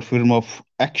quote unquote freedom of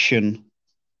action,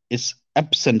 is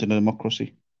absent in a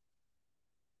democracy.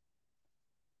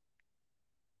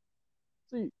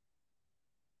 See,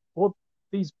 what?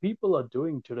 these people are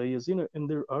doing today is, in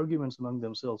their arguments among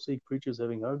themselves, Sikh preachers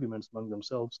having arguments among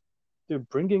themselves, they're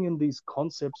bringing in these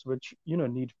concepts which,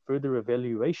 need further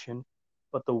evaluation.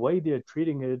 But the way they're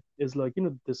treating it is like,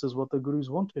 this is what the gurus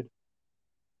wanted.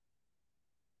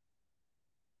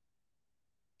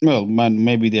 Well, man,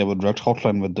 maybe they have a direct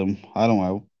hotline with them. I don't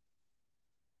know.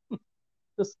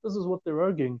 This is what they're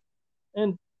arguing.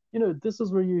 And this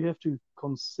is where you have to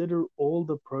consider all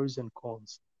the pros and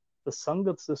cons. The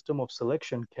Sangat system of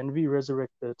selection, can we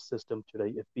resurrect that system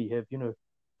today if we have,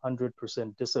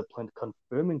 100% disciplined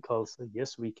confirming Khalsa?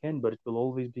 Yes, we can, but it will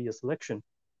always be a selection.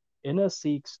 In a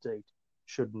Sikh state,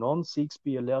 should non Sikhs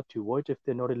be allowed to vote if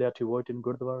they're not allowed to vote in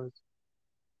Gurdwaras?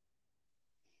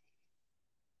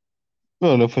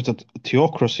 Well, if it's a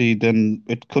theocracy, then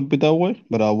it could be that way,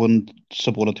 but I wouldn't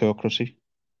support a theocracy.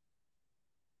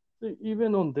 So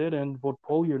even on that end, what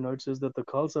Polyer notes is that the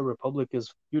Khalsa Republic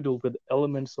is feudal with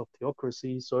elements of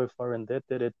theocracy so far in that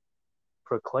it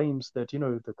proclaims that,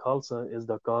 the Khalsa is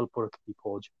the Kal Purkh ki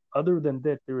Fauj. Other than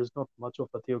that, there is not much of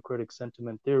a theocratic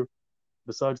sentiment there,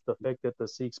 besides the fact that the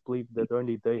Sikhs believe that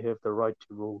only they have the right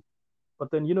to rule.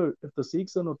 But then, if the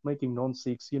Sikhs are not making non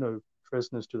Sikhs,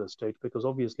 prisoners to the state, because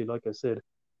obviously, like I said,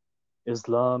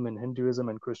 Islam and Hinduism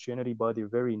and Christianity, by their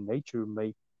very nature,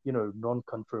 make,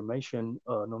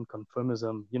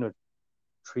 non-conformism,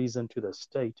 treason to the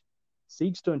state.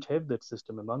 Sikhs don't have that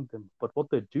system among them, but what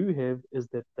they do have is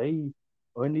that they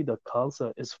only the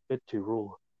Khalsa is fit to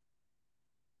rule.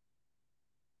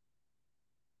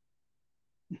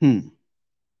 Hmm.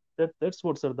 That's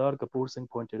what Sardar Kapoor Singh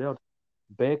pointed out.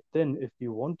 Back then, if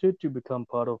you wanted to become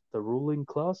part of the ruling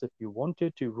class, if you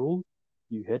wanted to rule,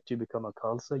 you had to become a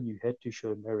Khalsa, you had to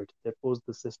show merit. That was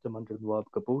the system under Nawab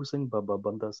Kapoor Singh, Baba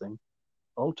Banda Singh.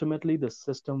 Ultimately, the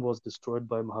system was destroyed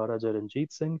by Maharaja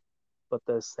Ranjit Singh. But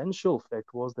the essential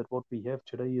fact was that what we have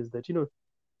today is that,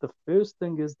 the first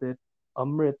thing is that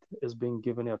Amrit is being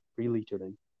given out freely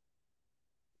today.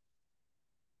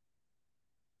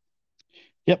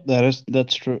 Yep,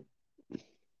 that's true.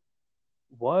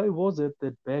 Why was it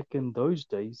that back in those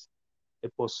days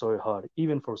it was so hard,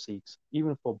 even for Sikhs,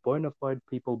 even for bona fide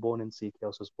people born in Sikh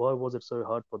houses? Why was it so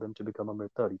hard for them to become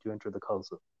Amritdhari, to enter the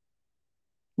Khalsa?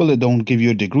 Well, they don't give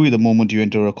you a degree the moment you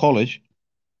enter a college.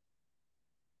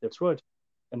 That's right.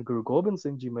 And Guru Gobind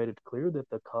Singh Ji made it clear that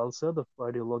the Khalsa, the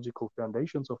ideological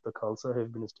foundations of the Khalsa,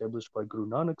 have been established by Guru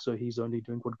Nanak. So he's only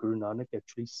doing what Guru Nanak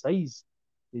actually says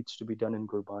needs to be done in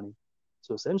Gurbani.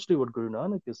 So essentially, what Guru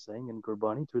Nanak is saying in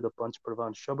Gurbani through the Panch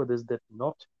Pravan Shabad is that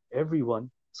not everyone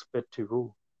is fit to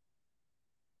rule.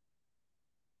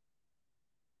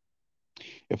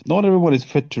 If not everyone is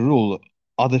fit to rule,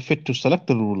 are they fit to select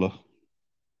the ruler?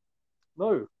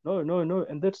 No, no, no, no.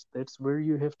 And that's where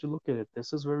you have to look at it.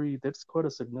 That's quite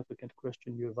a significant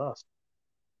question you have asked.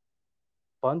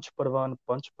 Panch Parvan,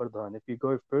 Panch Pradhan. If you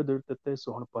go further, Tate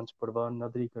Sohan Panch Parvan,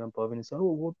 Nadri Karam Pavani San,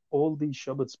 what all these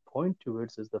Shabads point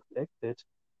towards is the fact that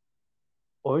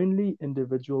only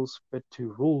individuals fit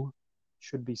to rule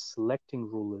should be selecting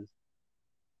rulers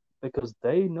because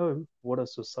they know what a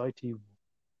society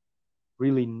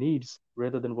really needs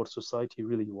rather than what society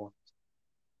really wants.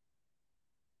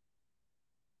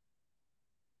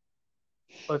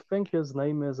 I think his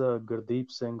name is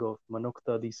Gurdeep Singh of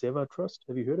Manukta Di Seva Trust.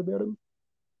 Have you heard about him?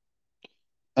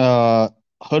 Uh,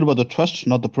 Heard about the trust,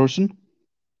 not the person.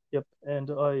 Yep. And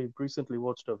I recently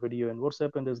watched a video, and what's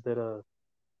happened is that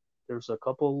there's a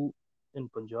couple in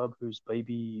Punjab whose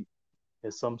baby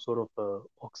has some sort of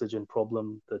oxygen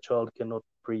problem. The child cannot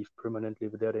breathe permanently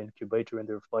without an incubator, and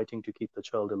they're fighting to keep the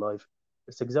child alive.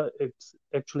 It's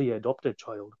actually an adopted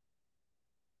child,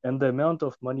 and the amount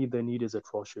of money they need is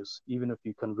atrocious, even if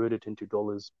you convert it into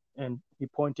dollars. And he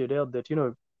pointed out that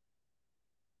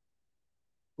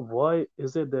why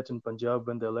is it that in Punjab,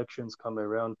 when the elections come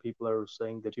around, people are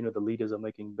saying that the leaders are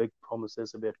making big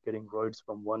promises about getting roads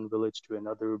from one village to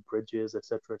another, bridges,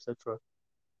 etc., etc.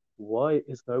 Why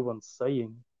is no one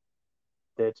saying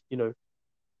that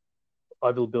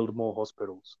I will build more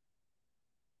hospitals,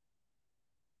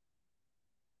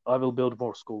 I will build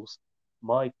more schools,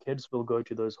 my kids will go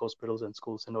to those hospitals and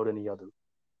schools and not any other?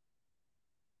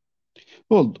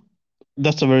 Well,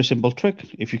 that's a very simple trick.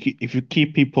 If you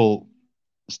keep people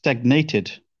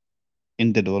stagnated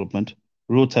in the development,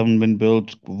 roads haven't been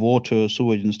built, water,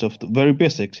 sewage, and stuff, the very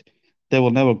basics, they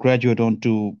will never graduate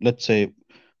onto, let's say,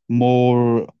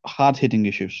 more hard-hitting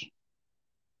issues.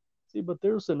 See, but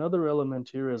there's another element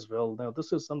here as well. Now,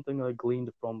 this is something I gleaned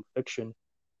from fiction.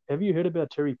 Have you heard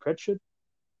about Terry Pratchett?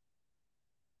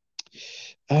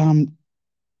 Um,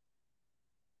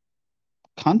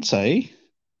 can't say,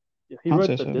 Yeah, he can't wrote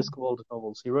say the so. Discworld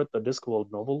novels. He wrote the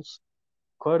Discworld novels.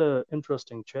 quite a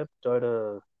interesting chap. Died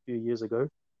a few years ago,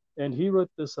 and he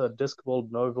wrote this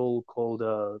Discworld novel called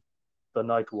The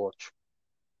Night Watch.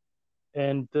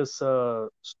 And this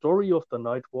story of the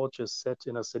Night Watch is set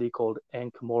in a city called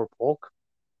Ankh-Morpork.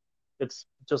 It's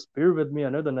just bear with me. I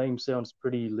know the name sounds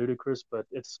pretty ludicrous, but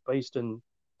it's based in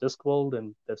Discworld,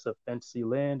 and that's a fantasy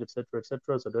land, etc.,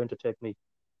 etc. So don't attack me.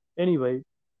 Anyway,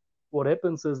 what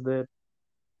happens is that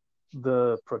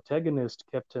the protagonist,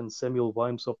 Captain Samuel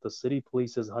Vimes of the city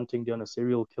police, is hunting down a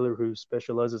serial killer who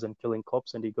specializes in killing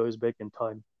cops, and he goes back in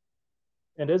time.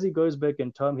 And as he goes back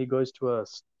in time, he goes to a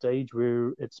stage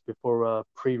where it's before a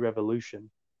pre-revolution.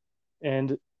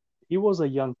 And he was a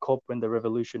young cop when the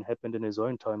revolution happened in his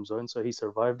own time zone, so he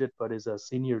survived it, but his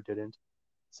senior didn't.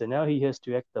 So now he has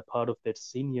to act the part of that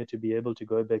senior to be able to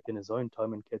go back in his own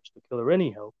time and catch the killer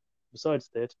anyhow. Besides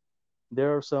that,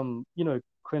 there are some,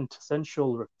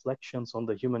 quintessential reflections on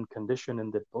the human condition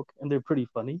in that book, and they're pretty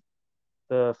funny.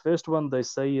 The first one they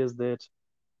say is that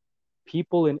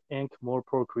people in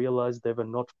Ankh-Morpork realized they were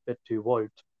not fit to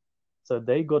vote. So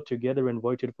they got together and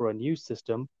voted for a new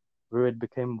system where it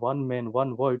became one man,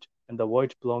 one vote, and the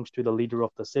vote belongs to the leader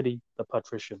of the city, the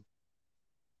patrician.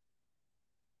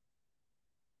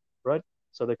 Right?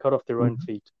 So they cut off their own Mhm.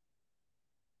 feet.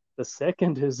 The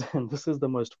second is, and this is the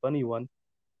most funny one,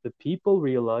 the people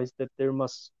realized that there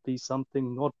must be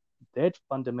something not that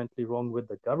fundamentally wrong with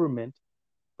the government,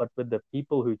 but with the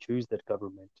people who choose that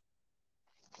government.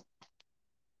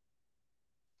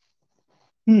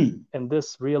 Hmm. And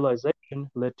this realization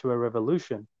led to a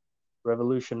revolution.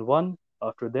 Revolution 1,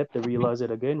 after that, they realize it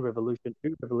again, Revolution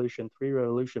 2, Revolution 3,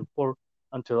 Revolution 4,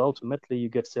 until ultimately you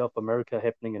get South America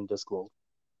happening in Discworld.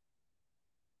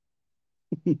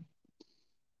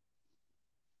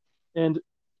 And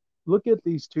look at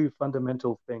these two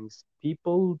fundamental things.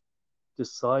 People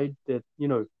decide that,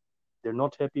 they're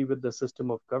not happy with the system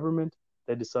of government.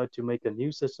 They decide to make a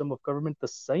new system of government. The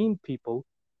same people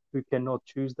who cannot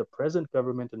choose the present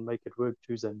government and make it work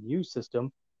choose a new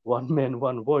system, one man,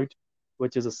 one vote,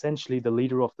 which is essentially the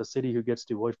leader of the city who gets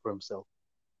to vote for himself.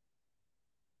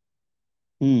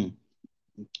 Hmm.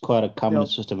 Quite a Now,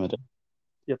 communist system.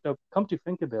 now come to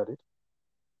think about it,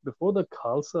 before the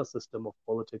Khalsa system of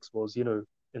politics was,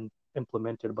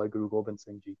 implemented by Guru Gobind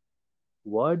Singh Ji,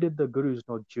 why did the Gurus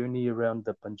not journey around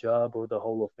the Punjab or the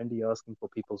whole of India asking for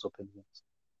people's opinions?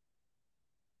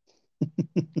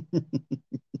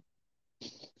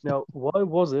 Now, why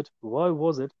was it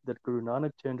that Guru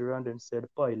Nanak turned around and said,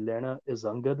 Bhai Lena is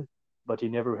Angad, but he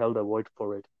never held a vote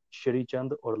for it, Shri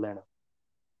Chand or Lena?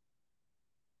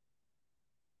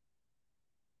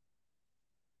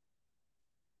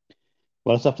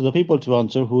 Well, it's up to the people to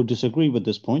answer who disagree with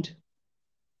this point.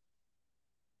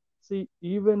 See,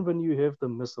 even when you have the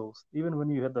missiles, even when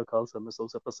you had the Khalsa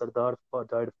missiles, if a Sardar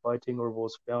died fighting or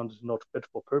was found not fit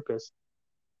for purpose,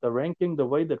 the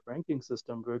way that ranking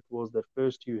system worked was that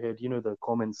first you had, the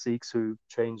common Sikhs who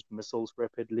changed missiles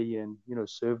rapidly and,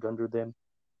 served under them.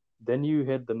 Then you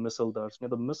had the Misildars. Now,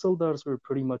 the Misildars were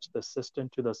pretty much the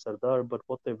assistant to the Sardar, but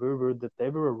what they were that they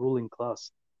were a ruling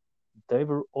class. They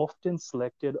were often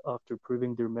selected after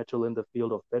proving their mettle in the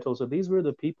field of battle. So these were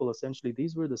the people, essentially,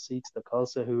 these were the Sikhs, the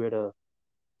Khalsa, who had a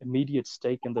immediate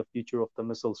stake in the future of the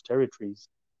Misil's territories.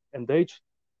 And they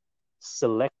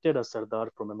selected a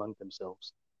Sardar from among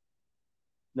themselves.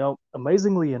 Now,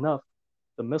 amazingly enough,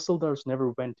 the Misildars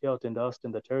never went out and asked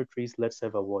in the territories, let's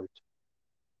have a vote.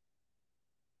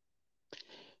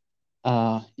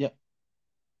 Yeah,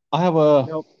 I have a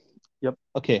Now, yep,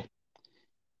 okay.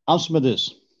 Answer me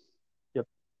this. yep,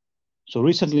 So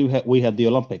recently we had the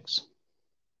Olympics.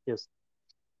 yes.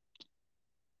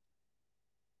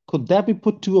 Could that be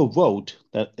put to a vote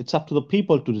that it's up to the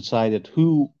people to decide that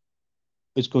who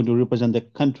is going to represent the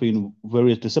country in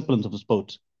various disciplines of the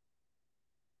sports?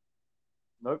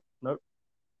 No, no,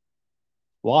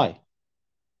 Why?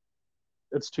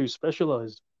 it's too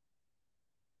specialized.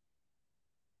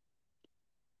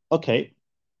 Okay,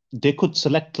 they could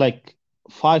select like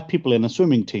five people in a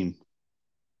swimming team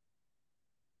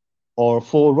or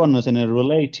four No, runners in a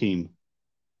relay team.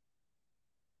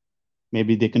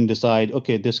 Maybe they can decide,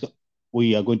 okay, this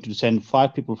we are going to send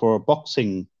five people for a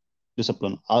boxing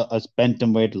discipline as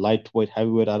bantamweight, lightweight,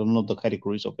 heavyweight. I don't know the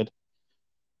categories of it.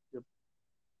 yep.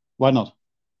 Why not?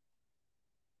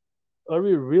 Are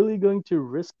we really going to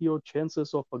risk your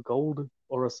chances of a gold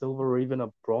or a silver or even a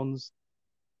bronze,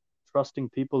 trusting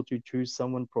people to choose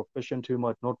someone proficient who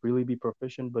might not really be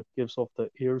proficient but gives off the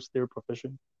airs they're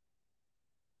proficient?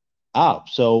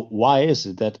 So why is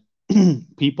it that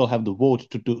people have the vote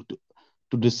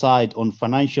to decide on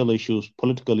financial issues,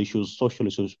 political issues, social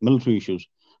issues, military issues,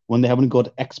 when they haven't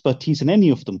got expertise in any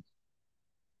of them?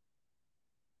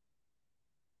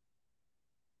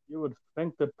 You would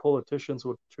think that politicians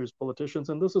would choose politicians,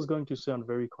 and this is going to sound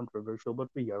very controversial, but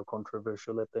we are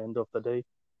controversial at the end of the day.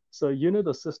 So, you know,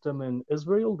 the system in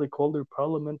Israel, they call their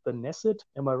parliament the Knesset.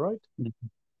 Am I right?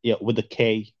 Yeah, with the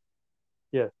K.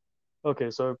 Yeah.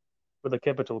 Okay. So, with a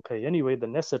capital K. Anyway, the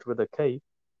Knesset with a K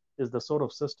is the sort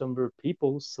of system where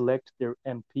people select their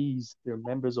MPs, their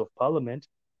members of parliament.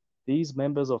 These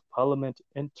members of parliament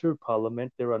enter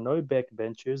parliament. There are no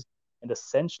backbenchers, and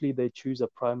essentially they choose a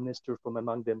prime minister from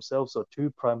among themselves, or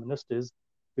two prime ministers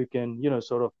who can,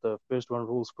 sort of the first one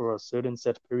rules for a certain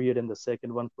set period and the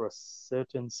second one for a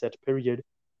certain set period.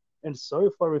 And so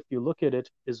far, if you look at it,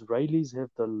 Israelis have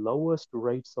the lowest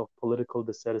rates of political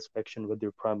dissatisfaction with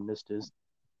their prime ministers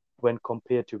when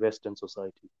compared to Western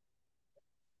society.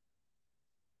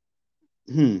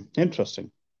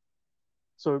 Interesting.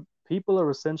 So people are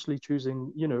essentially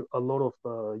choosing, a lot of,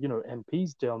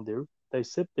 MPs down there. They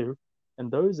sit there, and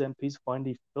those MPs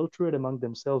finally filter it among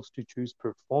themselves to choose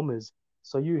performers.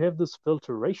 So you have this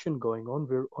filtration going on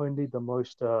where only the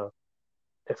most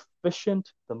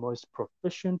efficient, the most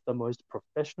proficient, the most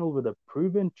professional with a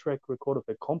proven track record of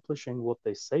accomplishing what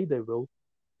they say they will,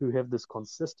 who have this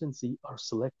consistency, are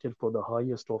selected for the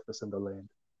highest office in the land.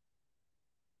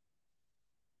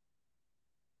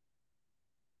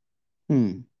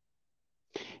 Hmm.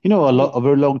 You know, You know, a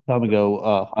very long time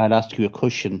ago, I had asked you a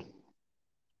question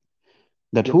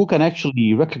that yep, who can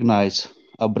actually recognize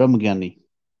a Brahmagyan?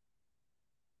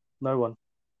 no one.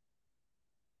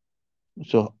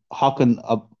 So how can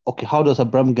okay, how does a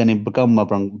Brahmagyan become a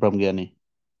Brahmagyan?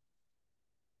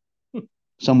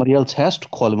 Somebody else has to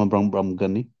call him a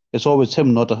Brahmagyan. It's always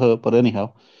him, not a her. But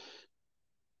anyhow,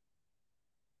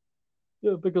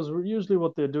 Yeah, because usually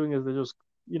what they're doing is they're just,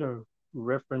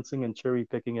 referencing and cherry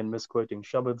picking and misquoting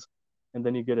Shabads. And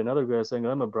then you get another guy saying,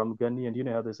 I'm a Brahmgyani. And you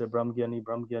know how they say Brahmgyani,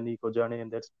 Brahmgyani, Kojani.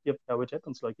 And that's, yep, how it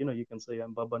happens. Like, you can say,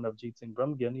 I'm Baba Navjeet Singh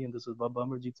Brahmgyani, and this is Baba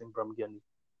Amarjeet Singh Brahmgyani.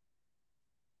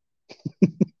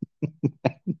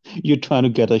 you're trying to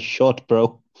get a shot,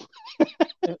 bro.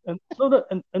 And no, no,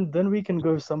 and then we can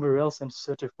go somewhere else and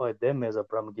certify them as a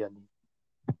Brahmgyani.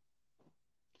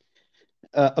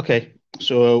 Okay,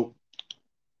 so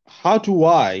how do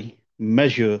I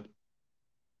measure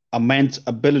a man's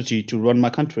ability to run my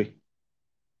country?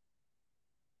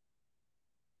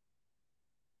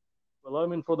 Well, I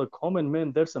mean, for the common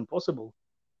man, that's impossible.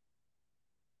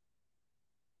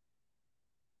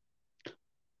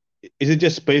 Is it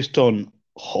just based on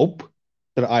hope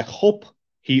that I hope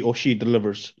he or she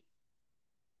delivers?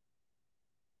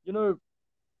 You know,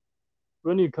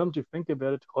 when you come to think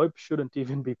about it, hope shouldn't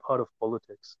even be part of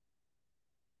politics.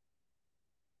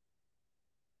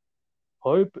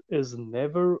 Hope is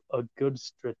never a good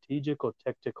strategic or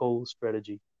tactical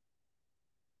strategy,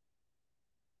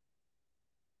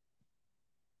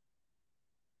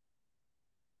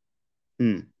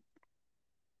 Hmm.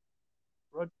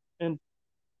 right? And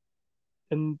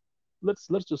and let's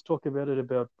just talk about it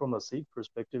about from a Sikh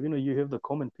perspective. You have the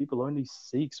common people. Only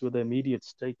Sikhs with immediate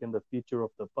stake in the future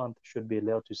of the Panth should be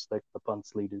allowed to select the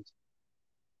Panth's leaders.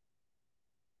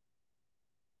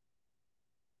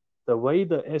 The way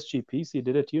the SGPC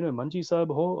did it, Manji Sahib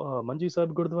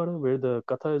Gurdwara, where the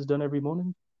katha is done every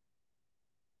morning.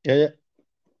 Yeah, yeah.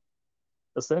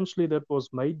 Essentially, that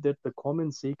was made that the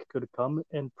common Sikh could come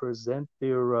and present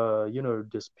their,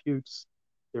 disputes,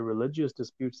 their religious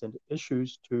disputes and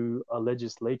issues to a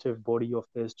legislative body of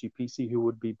the SGPC who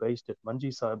would be based at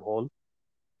Manji Sahib Hall.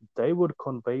 They would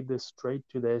convey this straight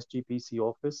to the SGPC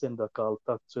office and the Akal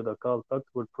Takht. So the Akal Takht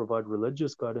would provide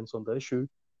religious guidance on the issue.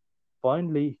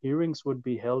 Finally, hearings would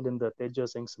be held in the Teja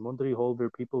Singh Samundri Hall where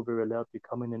people were allowed to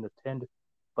come in and attend,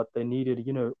 but they needed,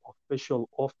 official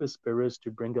office bearers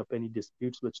to bring up any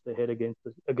disputes which they had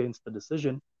against the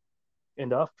decision.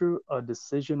 And after a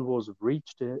decision was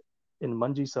reached in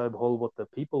Manji Sahib Hall, what the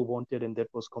people wanted, and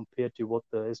that was compared to what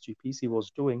the SGPC was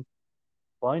doing,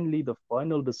 finally the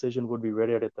final decision would be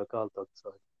read out at the Akal Takht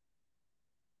side.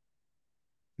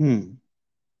 Hmm.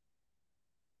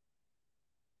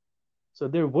 So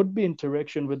there would be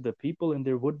interaction with the people, and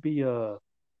there would be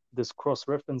this cross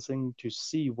referencing to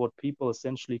see what people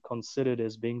essentially considered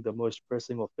as being the most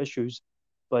pressing of issues.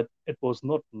 But it was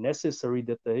not necessary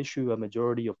that the issue a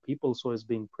majority of people saw as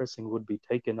being pressing would be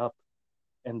taken up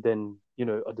and then,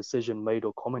 a decision made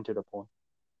or commented upon.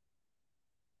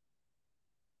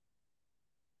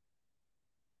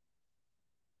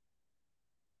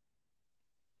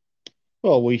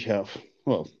 Well, we have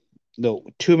well, no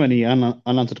too many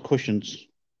unanswered questions.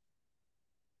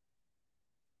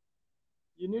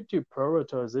 You need to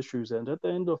prioritize issues. And at the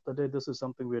end of the day, this is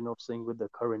something we're not seeing with the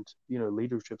current,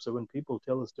 leadership. So when people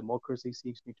tell us democracy,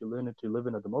 Sikhs need to learn it to live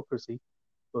in a democracy,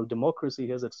 Well, democracy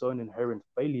has its own inherent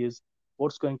failures.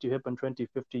 What's going to happen 20,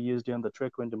 50 years down the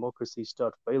track when democracies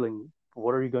start failing?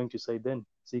 What are you going to say then?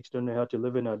 Sikhs don't know how to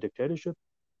live in a dictatorship?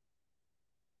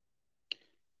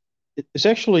 It's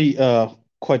actually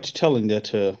quite telling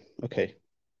that okay,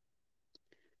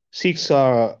 Sikhs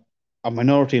are a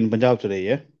minority in Punjab today,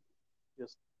 yeah?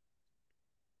 Yes.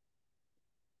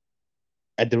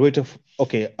 At the rate of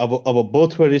okay, our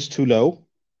birth rate is too low.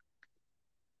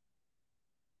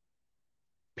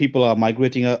 People are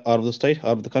migrating out of the state,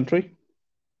 out of the country.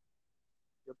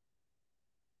 Yep.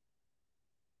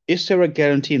 Is there a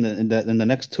guarantee in the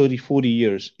next 30, 40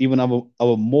 years, even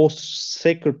our most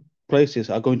sacred places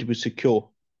are going to be secure?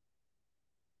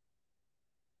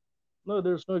 No,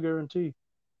 there's no guarantee.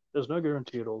 There's no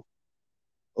guarantee at all.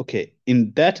 Okay,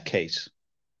 in that case,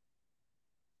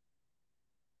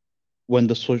 when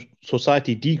the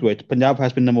society degrades, Punjab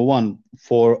has been number one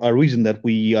for a reason that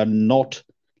we are not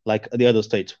like the other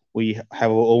states. We have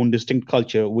our own distinct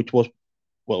culture, which was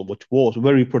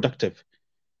very productive.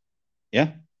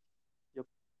 Yeah. Yep.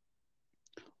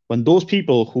 When those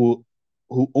people who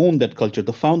own that culture,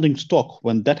 the founding stock,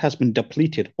 when that has been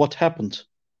depleted, what happens?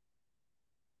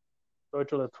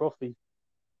 Total atrophy.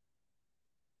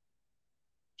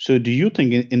 So do you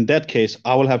think in that case,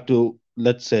 I will have to,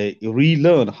 let's say,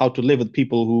 relearn how to live with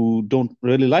people who don't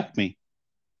really like me?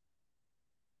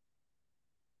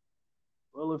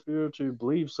 Well, if you're to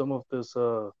believe some of this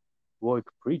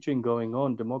woke preaching going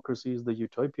on, democracy is the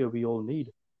utopia we all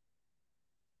need.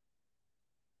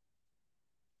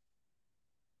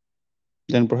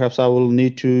 Then perhaps I will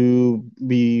need to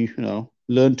be,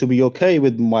 learn to be okay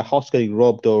with my house getting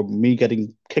robbed or me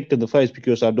getting kicked in the face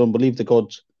because I don't believe the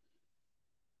gods.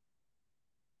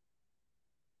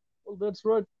 Well, that's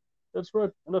right. That's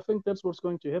right. And I think that's what's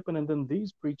going to happen. And then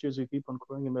these preachers who keep on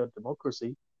crying about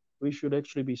democracy, we should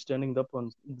actually be standing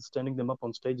them up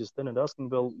on stages then and asking,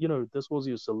 well, this was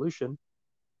your solution.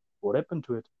 What happened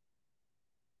to it?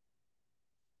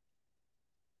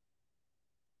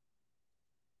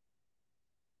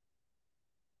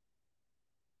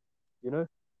 You know,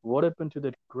 what happened to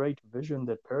that great vision,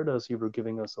 that paradise you were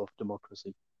giving us of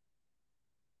democracy?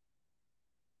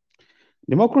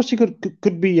 Democracy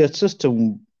could be a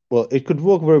system. Well, it could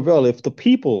work very well if the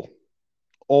people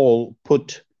all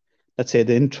put, let's say,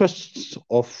 the interests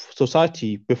of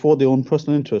society before their own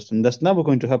personal interest, and that's never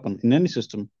going to happen in any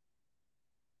system.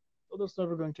 Well, that's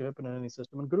never going to happen in any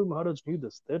system. And Guru Maharaj knew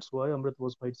this. That's why Amrit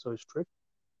was made so strict.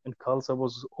 And Khalsa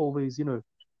was always,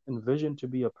 envisioned to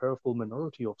be a powerful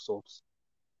minority of sorts.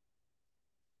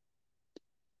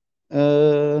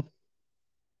 Uh,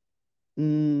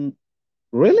 mm,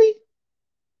 really?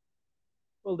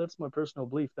 Well, that's my personal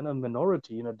belief. In a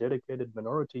minority, in a dedicated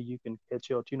minority, you can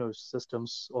catch out,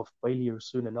 systems of failure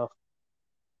soon enough.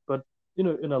 But,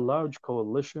 in a large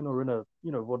coalition or in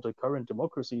what the current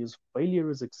democracy is,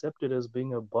 failure is accepted as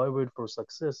being a byword for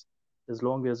success as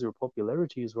long as your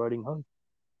popularity is riding high.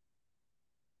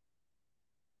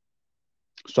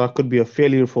 So I could be a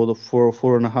failure for the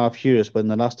 4.5 years, but in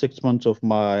the last 6 months of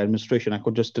my administration, I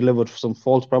could just deliver some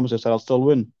false promises and I'll still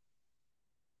win.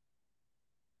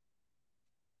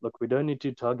 Look, we don't need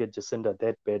to target Jacinda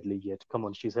that badly yet. Come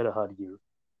on, she's had a hard year.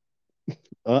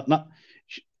 Not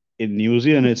in New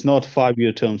Zealand, it's not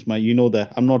 5-year terms, man. You know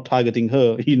that. I'm not targeting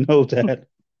her. You know that.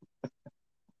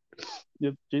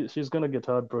 Yep, she's gonna get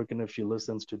heartbroken if she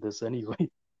listens to this anyway.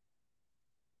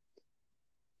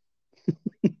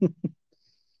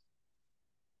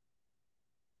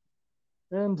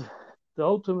 And the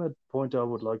ultimate point I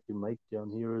would like to make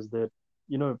down here is that,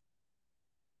 you know,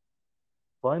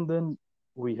 fine then,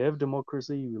 we have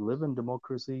democracy, we live in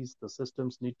democracies, the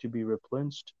systems need to be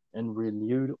replenished and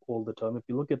renewed all the time. If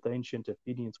you look at the ancient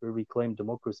Athenians where we claim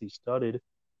democracy started,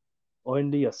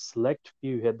 only a select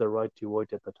few had the right to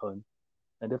vote at the time.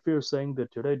 And if you're saying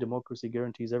that today democracy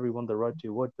guarantees everyone the right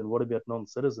to vote, then what about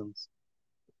non-citizens?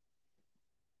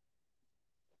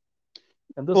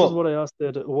 And this is Well, what I asked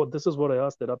that what this is what I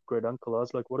asked that upgrade uncle. I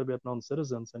was like, what about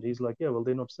non-citizens? And he's like, yeah, well,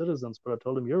 they're not citizens. But I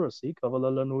told him, you're a Sikh. That's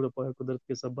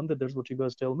what you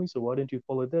guys tell me. So why didn't you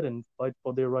follow that and fight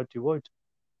for their right to vote?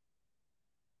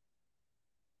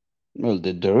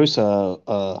 there is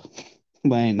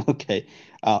man, okay.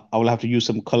 I will have to use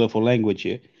some colorful language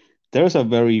here. There is a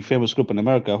very famous group in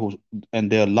America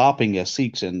and they're laughing at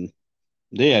Sikhs and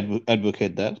they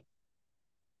advocate that.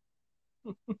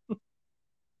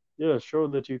 Yeah, sure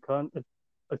that you can't.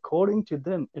 According to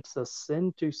them, it's a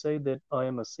sin to say that I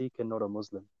am a Sikh and not a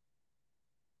Muslim.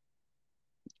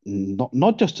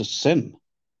 Not just a sin.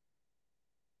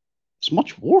 It's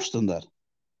much worse than that.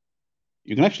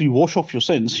 You can actually wash off your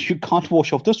sins. You can't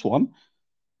wash off this one.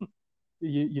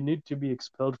 You need to be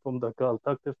expelled from the Kal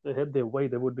Takht. If they had their way,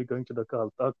 they would be going to the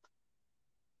Kal Takht.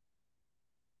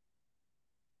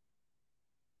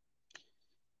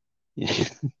 Yeah.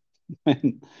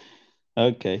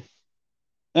 Okay.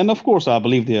 And of course, I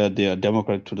believe they are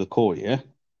democratic to the core. Yeah.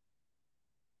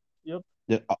 Yep,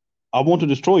 I want to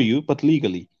destroy you, but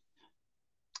legally.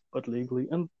 but legally.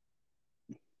 And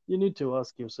you need to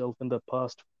ask yourself in the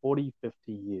past 40,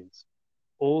 50 years,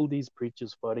 all these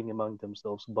preachers fighting among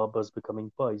themselves, Babas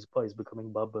becoming Pais, Pais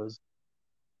becoming Babas,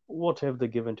 what have they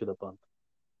given to the Panth?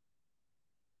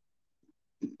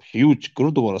 Huge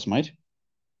gurudwaras, mate.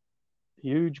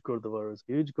 Huge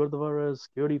Gurdwaras,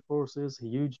 security forces,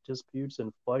 huge disputes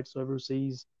and fights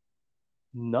overseas.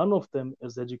 None of them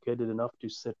is educated enough to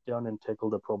sit down and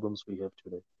tackle the problems we have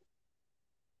today.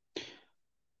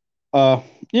 Uh,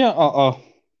 yeah.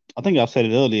 I think I've said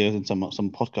it earlier in some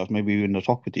podcast, maybe even a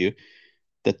talk with you,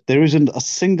 that there isn't a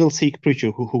single Sikh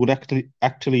preacher who would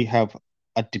actually have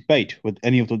a debate with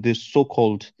any of these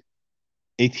so-called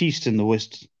atheists in the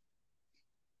West.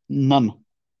 None.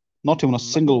 Not even a None,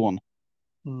 single one.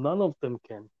 none of them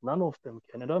can. None of them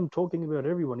can. And I'm talking about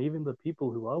everyone, even the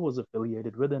people who I was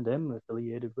affiliated with and am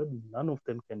affiliated with. None of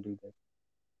them can do that.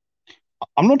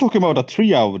 I'm not talking about a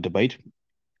 3 hour debate,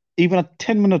 even a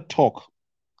 10-minute talk.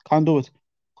 Can't do it.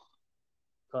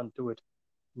 Can't do it.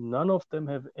 None of them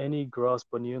have any grasp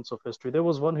or nuance of history. There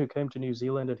was one who came to New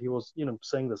Zealand and he was,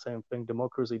 saying the same thing,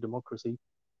 democracy, democracy.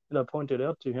 And I pointed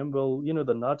out to him, well,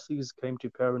 the Nazis came to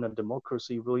power in a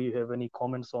democracy. Will you have any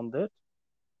comments on that?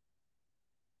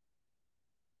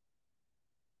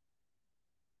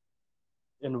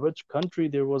 In which country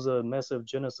there was a massive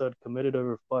genocide committed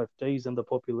over 5 days and the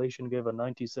population gave a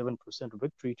 97%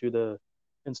 victory to the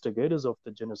instigators of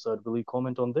the genocide? Will you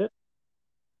comment on that?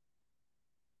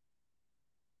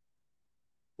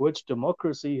 Which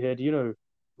democracy had,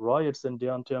 riots in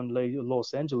downtown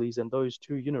Los Angeles and those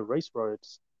two, race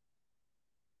riots?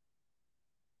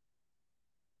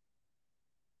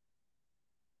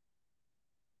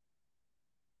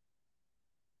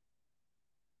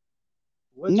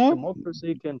 Which No,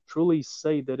 democracy can truly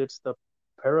say that it's the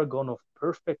paragon of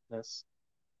perfectness,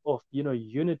 of,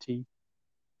 unity,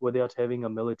 without having a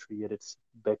military at its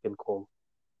beck and call?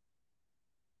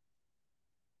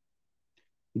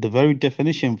 the very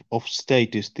definition of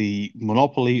state is the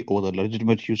monopoly or the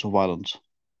legitimate use of violence.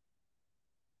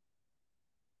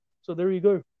 So there you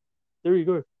go. There you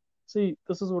go. See,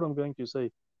 this is what I'm going to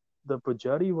say. The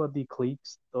Pujariwadi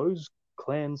cliques, those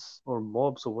clans or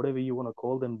mobs or whatever you want to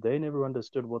call them, they never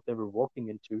understood what they were walking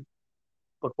into.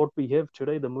 But what we have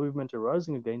today, the movement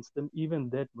arising against them, even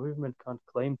that movement can't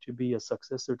claim to be a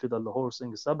successor to the Lahore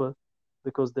Singh Sabha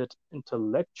because that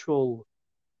intellectual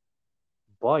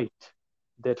bite,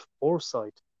 that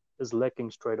foresight is lacking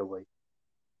straight away.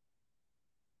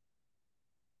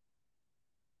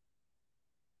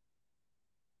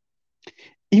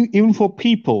 Even for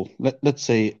people, let's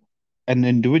say an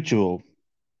individual,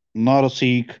 not a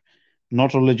Sikh,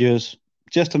 not religious,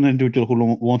 just an individual who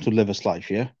wants to live his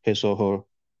life, yeah, his or her,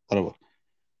 whatever.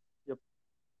 Yep,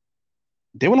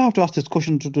 They will have to ask this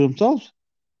question to themselves.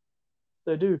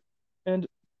 they do. And,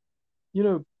 you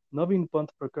know, Naveen Pant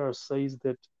Prakar says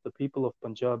that the people of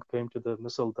Punjab came to the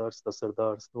Misaldars, the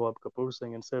Sardars, Nawab Kapoor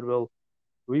Singh, and said, well,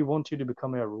 we want you to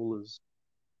become our rulers.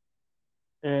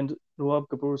 And Nawab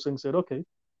Kapoor Singh said, okay,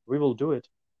 we will do it.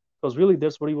 Because really,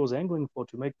 that's what he was angling for,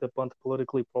 to make the Panth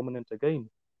politically prominent again.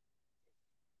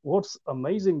 What's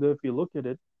amazing, though, if you look at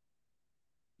it,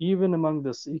 even among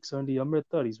the Sikhs, only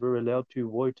Amritaris were allowed to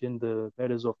vote in the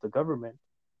matters of the government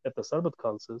at the Sarbat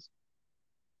Khalsas.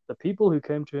 The people who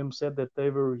came to him said that they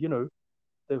were,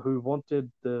 who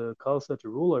wanted the Khalsa to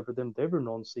rule over them, they were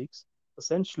non-Sikhs.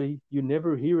 Essentially, you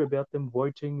never hear about them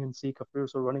voting in Sikh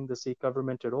affairs or running the Sikh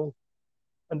government at all.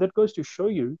 And that goes to show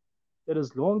you that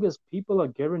as long as people are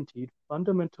guaranteed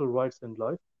fundamental rights in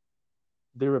life,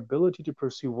 their ability to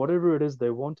pursue whatever it is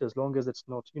they want, as long as it's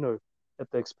not,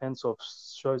 at the expense of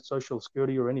social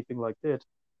security or anything like that,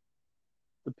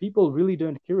 the people really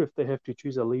don't care if they have to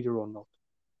choose a leader or not.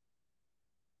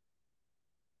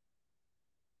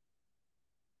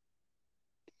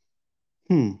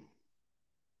 Hmm.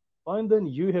 Fine, then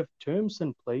you have terms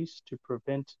in place to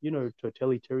prevent,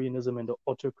 totalitarianism and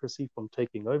autocracy from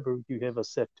taking over. You have a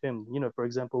set term. For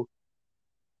example,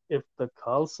 if the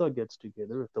Khalsa gets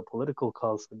together, if the political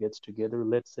Khalsa gets together,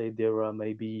 let's say there are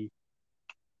maybe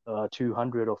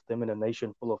 200 of them in a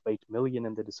nation full of 8 million,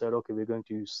 and they decide, okay, we're going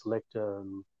to select,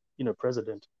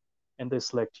 president, and they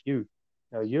select you.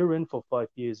 Now you're in for 5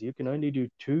 years. You can only do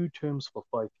two terms for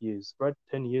 5 years, right?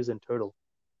 10 years in total.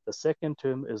 The second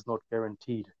term is not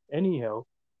guaranteed. Anyhow,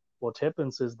 what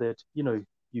happens is that,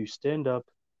 you stand up,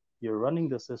 you're running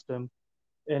the system,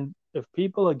 and if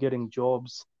people are getting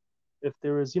jobs, if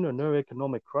there is, no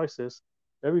economic crisis,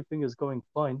 everything is going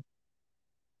fine,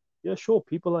 yeah, sure,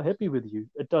 people are happy with you.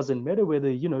 It doesn't matter whether,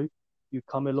 you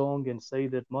come along and say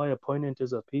that my opponent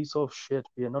is a piece of shit.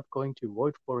 We are not going to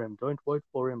vote for him. Don't vote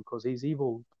for him because he's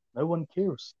evil. No one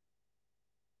cares.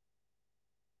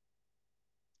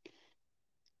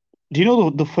 Do you know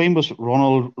the famous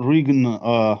Ronald Reagan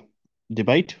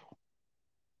debate?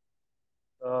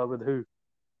 With who?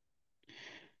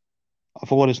 I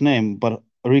forgot his name, but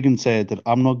Reagan said that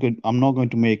I'm not going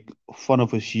to make fun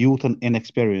of his youth and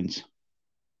inexperience.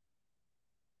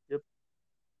 Yep.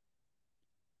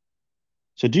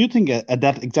 So do you think at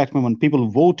that exact moment people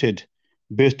voted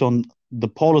based on the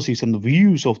policies and the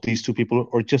views of these two people,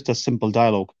 or just a simple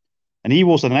dialogue? And he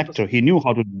was an Just, actor; he knew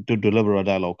how to deliver a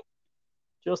dialogue.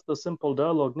 just the simple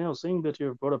dialogue. Now, seeing that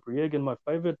you've brought up Reagan, my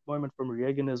favorite moment from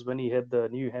Reagan is when he had the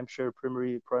New Hampshire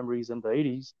primaries in the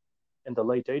 80s, in the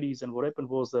late 80s. And what happened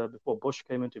was before Bush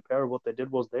came into power, what they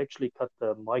did was they actually cut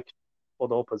the mic for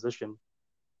the opposition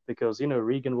because,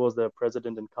 Reagan was the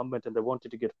president incumbent and they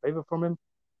wanted to get favor from him.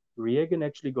 Reagan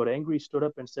actually got angry, stood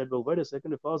up and said, well, wait a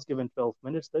second, if I was given 12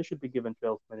 minutes, they should be given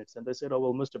 12 minutes. And they said, oh,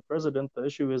 well, Mr. President, the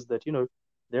issue is that,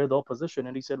 they're the opposition.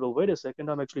 And he said, well, wait a second,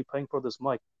 I'm actually paying for this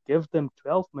mic. Give them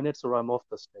 12 minutes or I'm off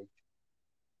the stage.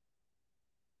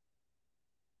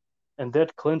 And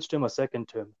that clinched him a second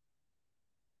term,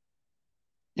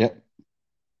 Yeah.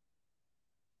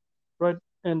 right?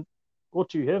 And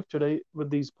what you have today with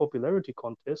these popularity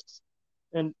contests,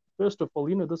 and first of all,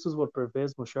 this is what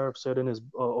Pervez Musharraf said in his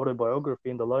autobiography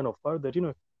in The Line of Fire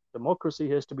that, democracy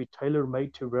has to be tailor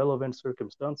made to relevant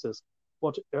circumstances.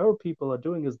 What our people are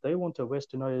doing is they want a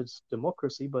westernized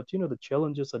democracy, but, the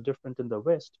challenges are different in the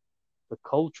West. The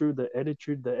culture, the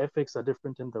attitude, the ethics are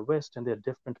different in the West and they're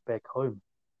different back home.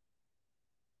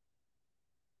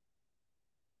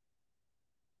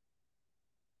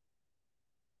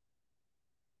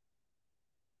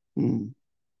 Hmm.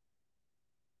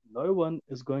 No one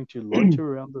is going to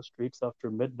loiter around the streets after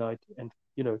midnight and,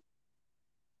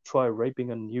 try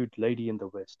raping a nude lady in the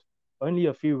West. Only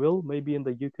a few will, maybe in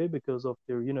the UK because of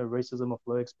their, racism of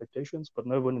low expectations, but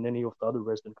no one in any of the other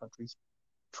Western countries.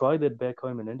 Try that back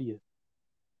home in India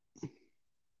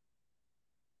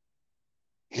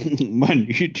Man,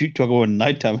 you talk about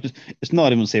nighttime. It's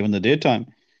not even safe in the daytime.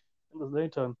 in the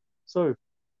daytime. So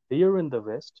here in the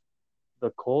West, the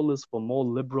call is for more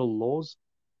liberal laws.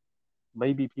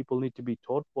 Maybe people need to be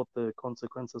taught what the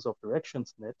consequences of their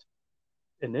actions net.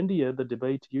 In India, the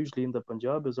debate usually in the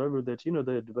Punjab is over that,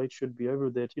 the debate should be over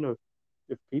that,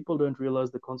 if people don't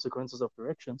realize the consequences of their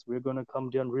actions, we're going to come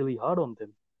down really hard on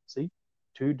them. See,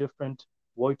 two different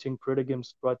voting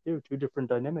paradigms right there, two different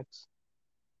dynamics.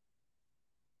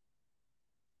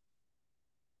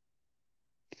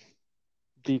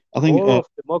 The I think core of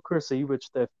democracy, which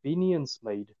the Athenians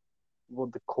made, well,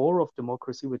 the core of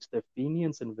democracy, which the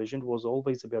Athenians envisioned, was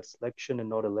always about selection and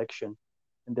not election.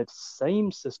 And that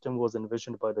same system was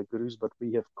envisioned by the gurus, but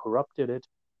we have corrupted it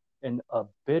in a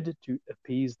bid to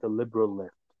appease the liberal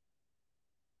left.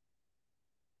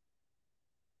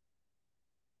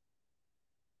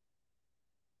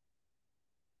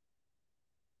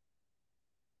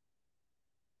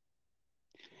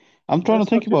 I'm trying to That's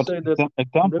think not to about say that, that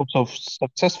examples of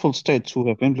successful states who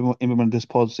have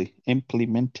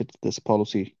implemented this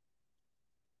policy.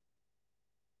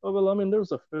 oh, well, I mean,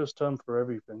 there's a first time for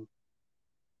everything.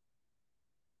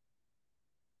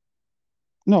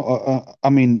 No, I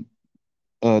mean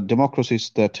democracies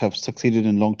that have succeeded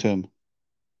in long term.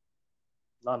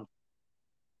 None,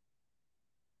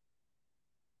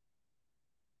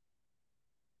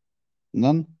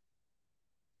 None.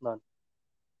 none.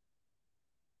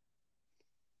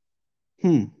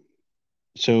 Hmm.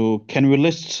 So can we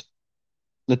list,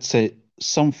 let's say,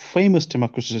 some famous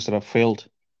democracies that have failed?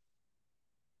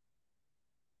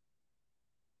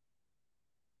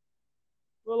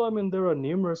 Well, I mean, there are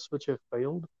numerous which have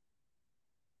failed,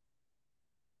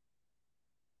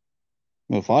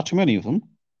 Well, far too many of them.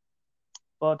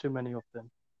 far too many of them.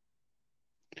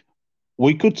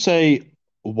 We could say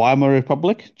Weimar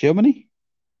Republic, Germany.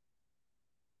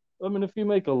 I mean, if you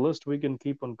make a list, we can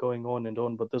keep on going on and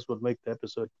on, but this would make the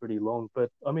episode pretty long. But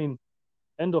I mean,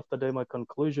 end of the day, my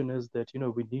conclusion is that,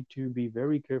 we need to be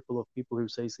very careful of people who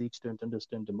say Sikhs don't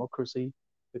understand democracy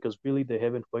because really they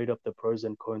haven't weighed up the pros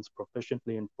and cons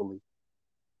proficiently and fully.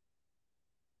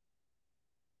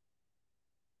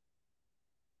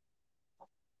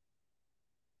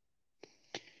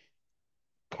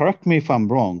 Correct me if I'm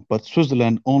wrong, but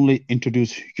Switzerland only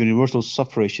introduced universal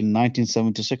suffrage in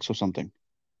 1976 or something.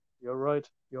 You're right.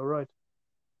 You're right.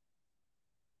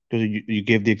 Because you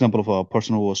gave the example of a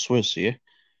person who was Swiss, yeah.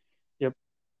 Yep.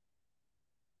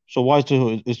 So why is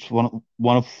it's one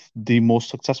of the most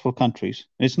successful countries?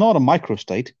 It's not a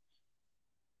microstate,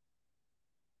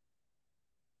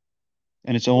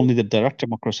 and it's Well, only the direct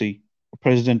democracy,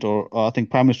 president or I think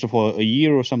prime minister for a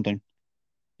year or something.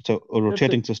 It's a that's it.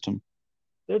 rotating system.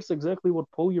 That's exactly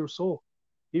what Polyer saw.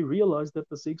 He realized that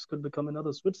the Sikhs could become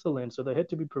another Switzerland, so they had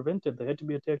to be prevented. They had to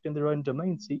be attacked in their own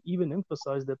domains. He even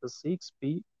emphasized that the Sikhs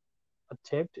be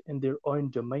attacked in their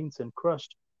own domains and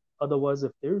crushed. Otherwise,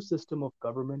 if their system of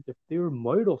government, if their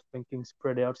mode of thinking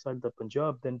spread outside the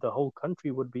Punjab, then the whole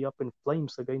country would be up in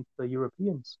flames against the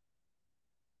Europeans.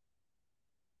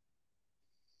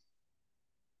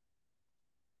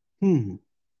 Hmm.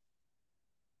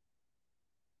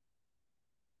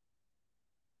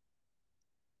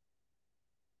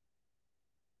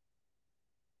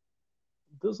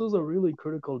 This is a really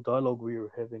critical dialogue we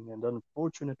are having, and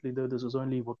unfortunately, though, this is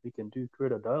only what we can do,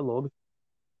 create a dialogue.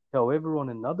 However, on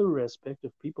another aspect,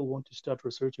 if people want to start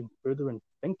researching further and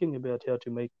thinking about how to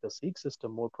make the Sikh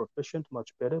system more proficient, much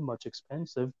better, much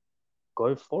expansive,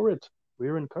 go for it.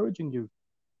 We're encouraging you.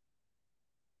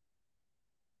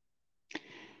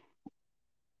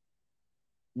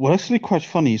 What's actually quite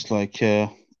funny is like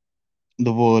the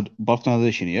word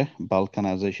Balkanization, yeah?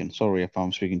 Balkanization. Sorry if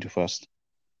I'm speaking too fast.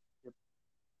 Yep.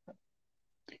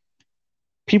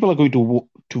 People are going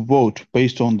to vote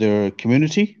based on their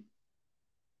community,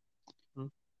 Mm.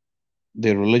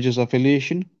 their religious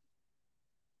affiliation,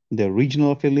 their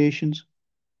regional affiliations,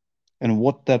 and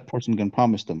what that person can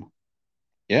promise them.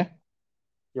 Yeah?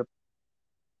 Yep.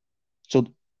 So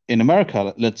in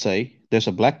America, let's say there's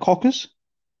a black caucus.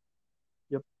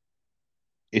 Yep.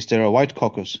 Is there a white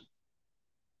caucus?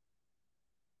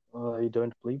 I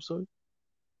don't believe so.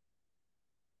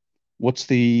 What's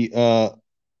the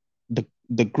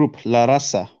group La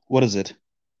Raza? What is it?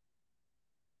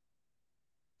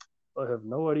 I have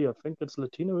no idea. I think it's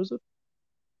Latino, is it?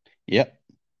 Yeah,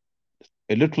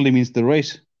 it literally means the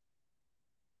race.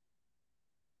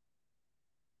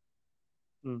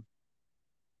 Mm.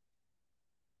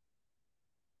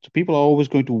 So people are always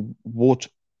going to vote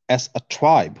as a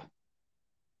tribe.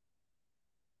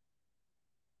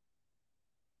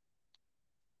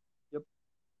 Yep.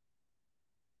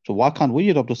 So why can't we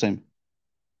adopt the same?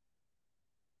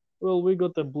 Well, we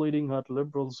got the bleeding heart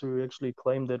liberals who actually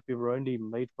claim that we were only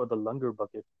made for the Lunger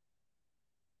bucket.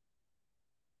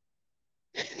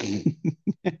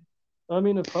 I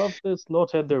mean, if half this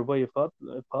lot had their way, if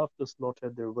half this lot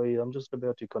had their way, I'm just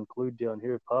about to conclude down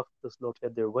here. If half this lot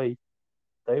had their way,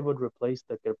 they would replace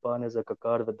the kirpan as a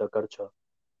kakar with the karcha.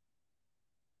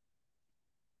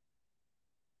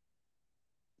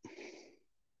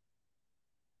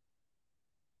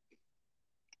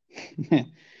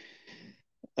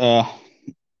 uh,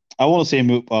 I want to say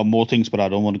more things, but I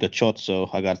don't want to get shot. So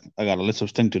I got a list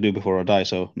of things to do before I die.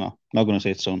 So no, not gonna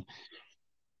say it soon.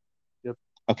 Yep.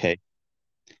 Okay.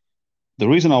 The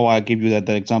reason why I give you that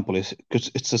example is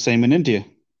because it's the same in India.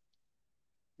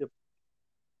 Yep.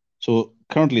 So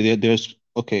currently there's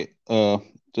okay, the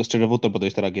state of Uttar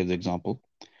Pradesh that I gave the example.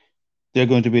 There are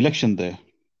going to be election there.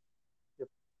 Yep.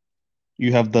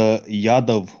 You have the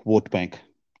Yadav vote bank.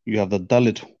 You have the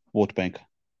Dalit vote bank.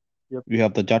 Yep. You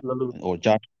have the Jat Lalut. or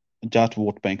Jat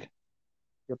vote bank.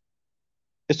 Yep.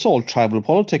 It's all tribal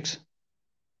politics.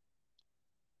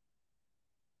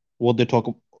 What they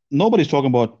talk, nobody's talking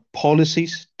about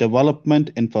policies,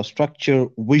 development, infrastructure,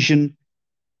 vision,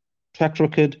 track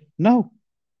record. No.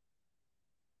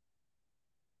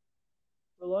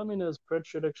 Well, I mean, as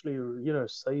Pratchett actually,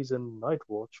 says in Night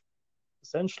Watch,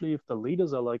 essentially, if the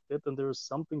leaders are like that, then there is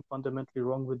something fundamentally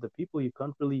wrong with the people. You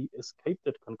can't really escape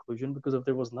that conclusion because if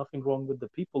there was nothing wrong with the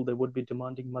people, they would be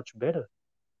demanding much better.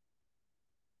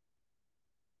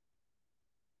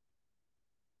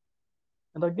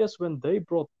 And I guess when they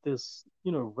brought this,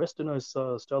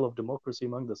 westernized style of democracy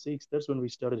among the Sikhs, that's when we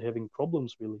started having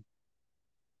problems, really.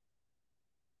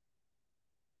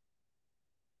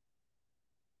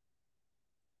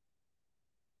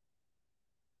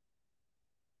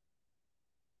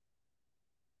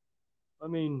 I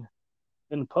mean,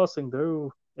 in passing,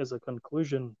 though, as a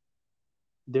conclusion,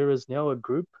 there is now a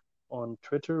group on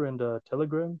Twitter and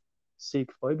Telegram, Sikh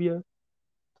Phobia.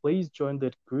 Please join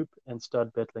that group and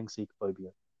start battling Sikh Phobia.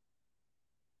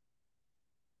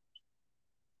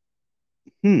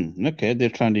 Okay, they're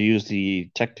trying to use the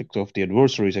tactics of the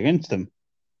adversaries against them.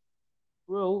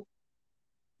 Well,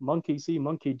 monkey see,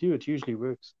 monkey do. It usually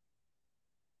works.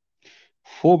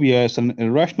 Phobia is an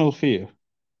irrational fear.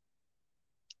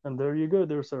 And there you go.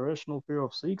 There's a rational fear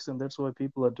of Sikhs, and that's why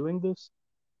people are doing this.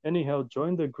 Anyhow,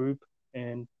 join the group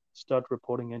and start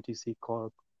reporting anti-Sikh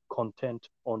content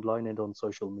online and on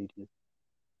social media.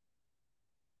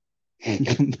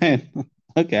 Man,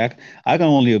 okay, I can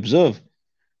only observe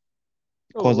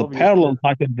Oh, because well, obviously,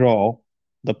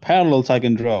 the parallels I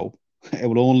can draw, it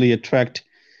will only attract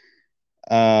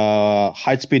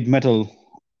high-speed metal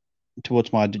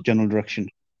towards my general direction.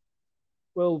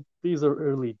 well, these are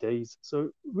early days, so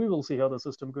we will see how the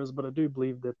system goes. But I do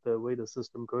believe that the way the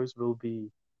system goes will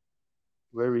be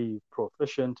very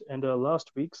proficient. And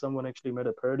last week, someone actually made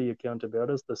a parody account about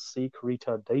us, the Sikh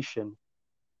retardation.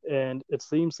 And it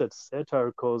seems that satire,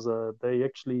 because they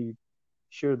actually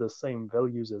share the same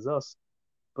values as us.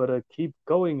 But keep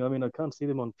going. I mean, I can't see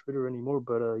them on Twitter anymore.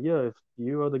 But yeah, if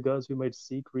you are the guys who made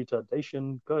Sikh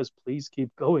retardation, guys, please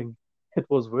keep going. It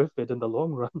was worth it in the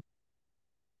long run.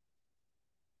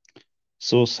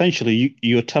 So essentially,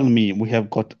 you're telling me we have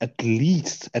got at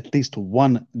least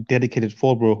one dedicated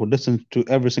follower who listens to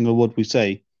every single word we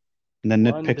say and then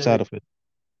One nitpicks out dedic. of it.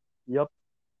 Yep,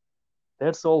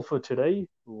 that's all for today.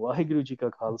 Waheguru Ji Ka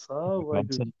Khalsa,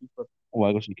 Waheguru Ji Ki Fateh.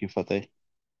 Waheguru ji की फतेह